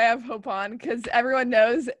is why I have Hope on, because everyone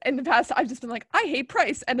knows in the past I've just been like, I hate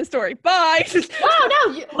Price. End of story. Bye.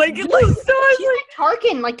 No, like she's like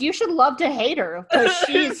Tarkin. Like, you should love to hate her,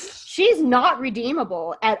 because she's not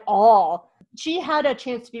redeemable at all. She had a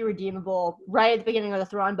chance to be redeemable right at the beginning of the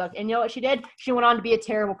Thrawn book. And you know what she did? She went on to be a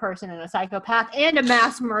terrible person and a psychopath and a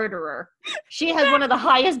mass murderer. She has one of the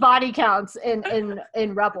highest body counts in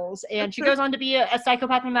Rebels. And she goes on to be a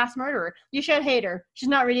psychopath and mass murderer. You should hate her. She's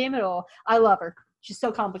not redeemable. I love her. She's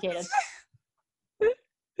so complicated.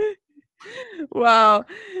 Wow.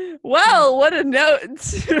 Well, what a note.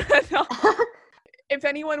 If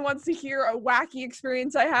anyone wants to hear a wacky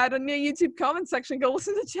experience I had in the YouTube comment section, go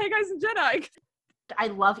listen to Jay Guys and Jedi. I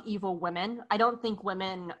love evil women. I don't think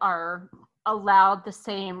women are allowed the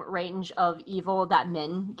same range of evil that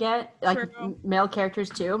men get, like male characters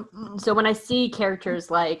too. So when I see characters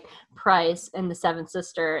like Price and the Seventh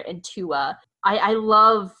Sister and Tua, I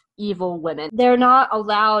love evil women. They're not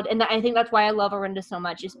allowed, and I think that's why I love Arinda so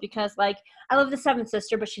much, is because, like, I love the Seventh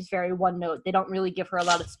Sister, but she's very one note. They don't really give her a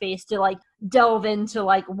lot of space to, like, delve into,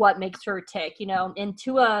 like, what makes her tick, you know? And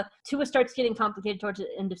Tua starts getting complicated towards the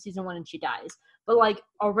end of season 1 and she dies. But, like,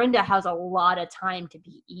 Arinda has a lot of time to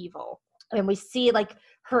be evil. And we see, like,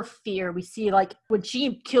 her fear. We see, like, when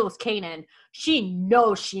she kills Kanan, she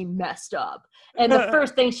knows she messed up. And the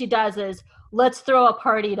first thing she does is, let's throw a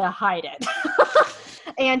party to hide it.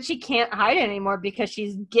 And she can't hide it anymore because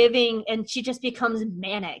she's giving, and she just becomes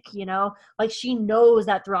manic, you know? Like, she knows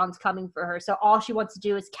that Thrawn's coming for her. So all she wants to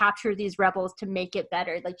do is capture these rebels to make it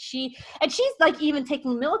better. Like, she's like even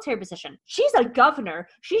taking military position. She's a governor.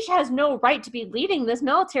 She has no right to be leading this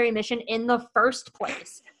military mission in the first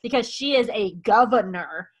place, because she is a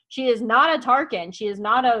governor. She is not a Tarkin. She is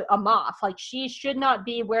not a Moff. Like, she should not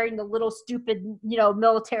be wearing the little stupid, you know,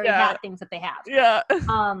 military hat things that they have. Yeah.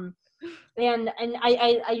 And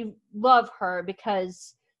I love her,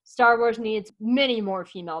 because Star Wars needs many more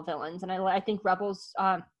female villains, and I think Rebels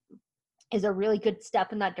is a really good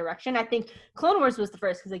step in that direction. I think Clone Wars was the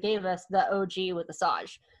first, because they gave us the OG with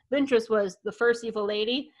Asajj. Ventress was the first evil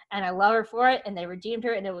lady, and I love her for it, and they redeemed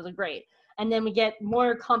her, and it was great. And then we get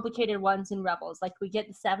more complicated ones in Rebels. Like we get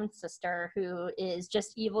the seventh sister, who is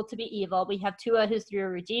just evil to be evil. We have Tua, who's the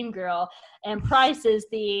redeemed girl, and Price is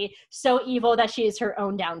the so evil that she is her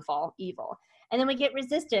own downfall evil. And then we get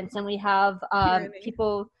Resistance, and we have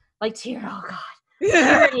people like Tyranny. Oh God,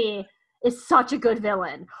 Tyranny is such a good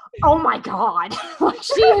villain. Oh my God, like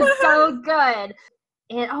she is so good.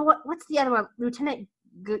 And what's the other one? Lieutenant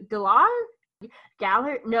Galar?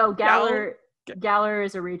 Galar? No, Galar. Galar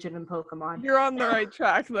is a region in Pokemon. You're on the right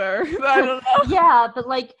track there. I don't know. Yeah, but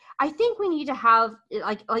like I think we need to have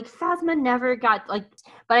like Phasma never got like,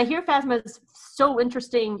 but I hear Phasma is so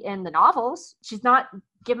interesting in the novels. She's not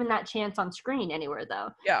given that chance on screen anywhere though.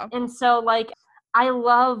 Yeah. And so like I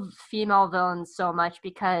love female villains so much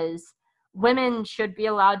because women should be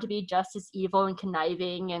allowed to be just as evil and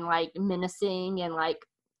conniving and like menacing and like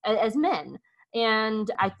as men. And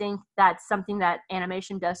I think that's something that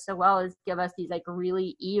animation does so well, is give us these like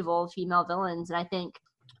really evil female villains. And I think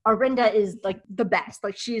Arinda is like the best.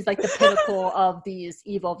 Like she's like the pinnacle of these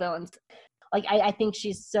evil villains. Like I think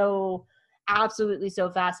she's so absolutely so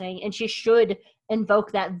fascinating, and she should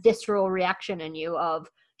invoke that visceral reaction in you of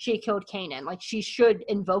she killed Kanan. Like she should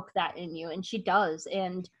invoke that in you, and she does.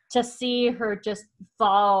 And to see her just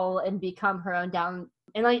fall and become her own down,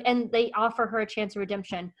 and they offer her a chance of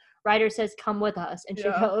redemption. Ryder says, "Come with us," and she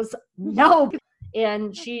goes, "No."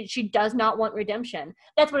 And she does not want redemption.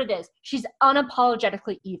 That's what it is. She's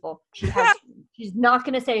unapologetically evil. She's not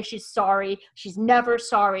going to say she's sorry. She's never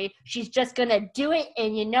sorry. She's just going to do it.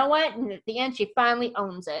 And you know what? And at the end, she finally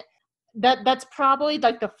owns it. That's probably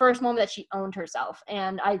like the first moment that she owned herself.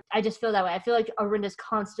 And I just feel that way. I feel like Arinda's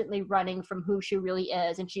constantly running from who she really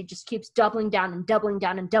is. And she just keeps doubling down and doubling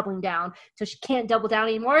down and doubling down. So she can't double down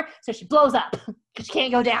anymore. So she blows up because she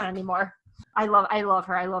can't go down anymore. I love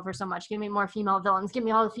her. I love her so much. Give me more female villains. Give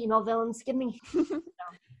me all the female villains. Give me.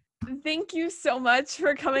 Thank you so much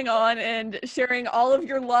for coming on and sharing all of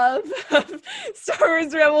your love of Star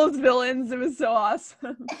Wars Rebels villains. It was so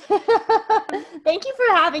awesome. Thank you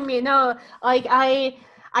for having me. No, like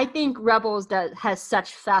I think Rebels has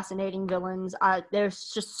such fascinating villains.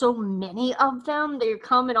 There's just so many of them. They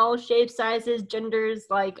come in all shapes, sizes, genders.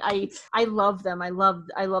 Like I love them. I love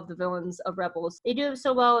the villains of Rebels. They do it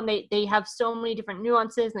so well, and they have so many different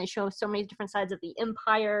nuances, and they show so many different sides of the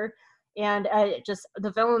Empire. And just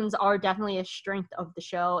the villains are definitely a strength of the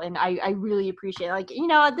show, and I really appreciate it. Like, you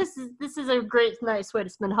know, this is a great nice way to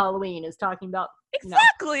spend Halloween, is talking about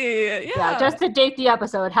exactly. Yeah, just to date the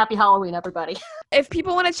episode. Happy Halloween, everybody. If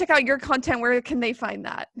people want to check out your content, where can they find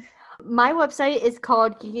that? My website is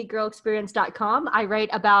called geekygirlexperience.com. I write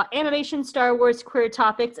about animation, Star Wars, queer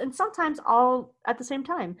topics, and sometimes all at the same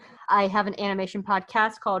time. I have an animation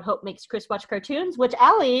podcast called Hope Makes Chris Watch Cartoons, which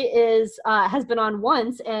Allie has been on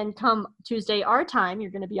once, and come Tuesday our time, you're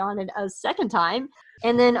going to be on it a second time.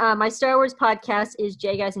 And then my Star Wars podcast is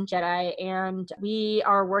J Guys and Jedi, and we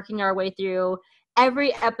are working our way through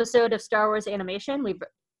every episode of Star Wars animation. We've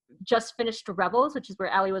just finished Rebels, which is where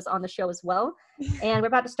Allie was on the show as well. And we're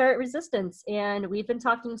about to start Resistance. And we've been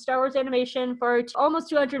talking Star Wars animation for almost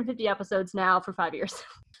 250 episodes now for 5 years.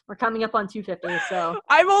 We're coming up on 250, so.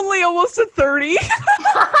 I'm only almost at 30.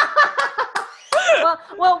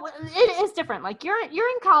 well, it is different. Like you're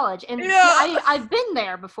in college, and I've been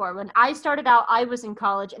there before. When I started out, I was in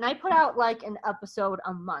college, and I put out like an episode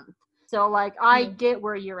a month. So, like, I get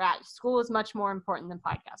where you're at. School is much more important than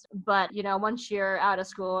podcasting. But, you know, once you're out of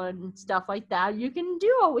school and stuff like that, you can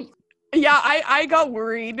do a week. Yeah, I got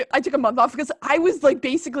worried. I took a month off because I was, like,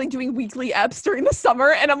 basically doing weekly eps during the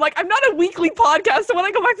summer. And I'm like, I'm not a weekly podcast. So when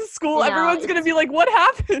I go back to school, everyone's going to be like, what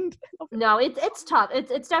happened? No, it's tough.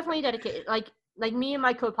 It's definitely dedicated. Like me and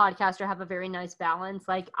my co-podcaster have a very nice balance.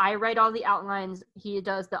 Like, I write all the outlines. He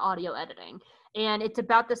does the audio editing. And it's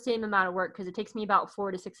about the same amount of work because it takes me about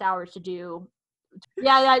 4 to 6 hours to do.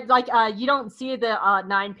 Yeah, like you don't see the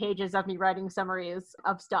 9 pages of me writing summaries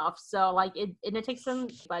of stuff. So like it takes some,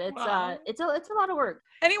 but it's a lot of work.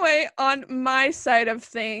 Anyway, on my side of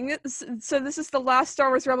things, so this is the last Star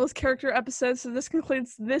Wars Rebels character episode, so this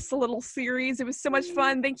concludes this little series. It was so much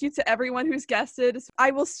fun. Thank you to everyone who's guested.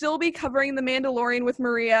 I will still be covering The Mandalorian with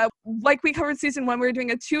Maria. Like we covered season 1, we're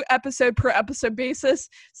doing a 2 episode per episode basis,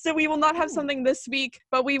 so we will not have something this week,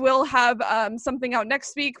 but we will have something out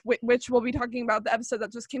next week, which we'll be talking about the episode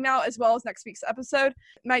that just came out, as well as next week's episode.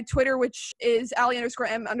 My Twitter, which is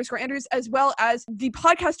Allie_M_Andrews, as well as the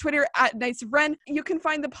podcast Twitter at Knights of Ren. You can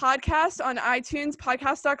find the podcast on iTunes,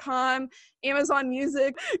 podcast.com, Amazon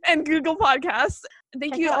Music, and Google Podcasts.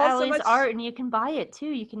 Thank you all so much. Allie's art, and you can buy it too.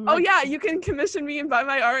 You can. Oh yeah, you can commission me and buy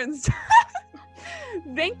my art and stuff.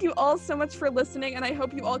 Thank you all so much for listening, and I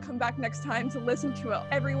hope you all come back next time to listen to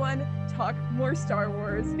everyone talk more Star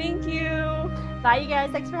Wars. Thank you. Bye, you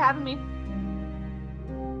guys. Thanks for having me.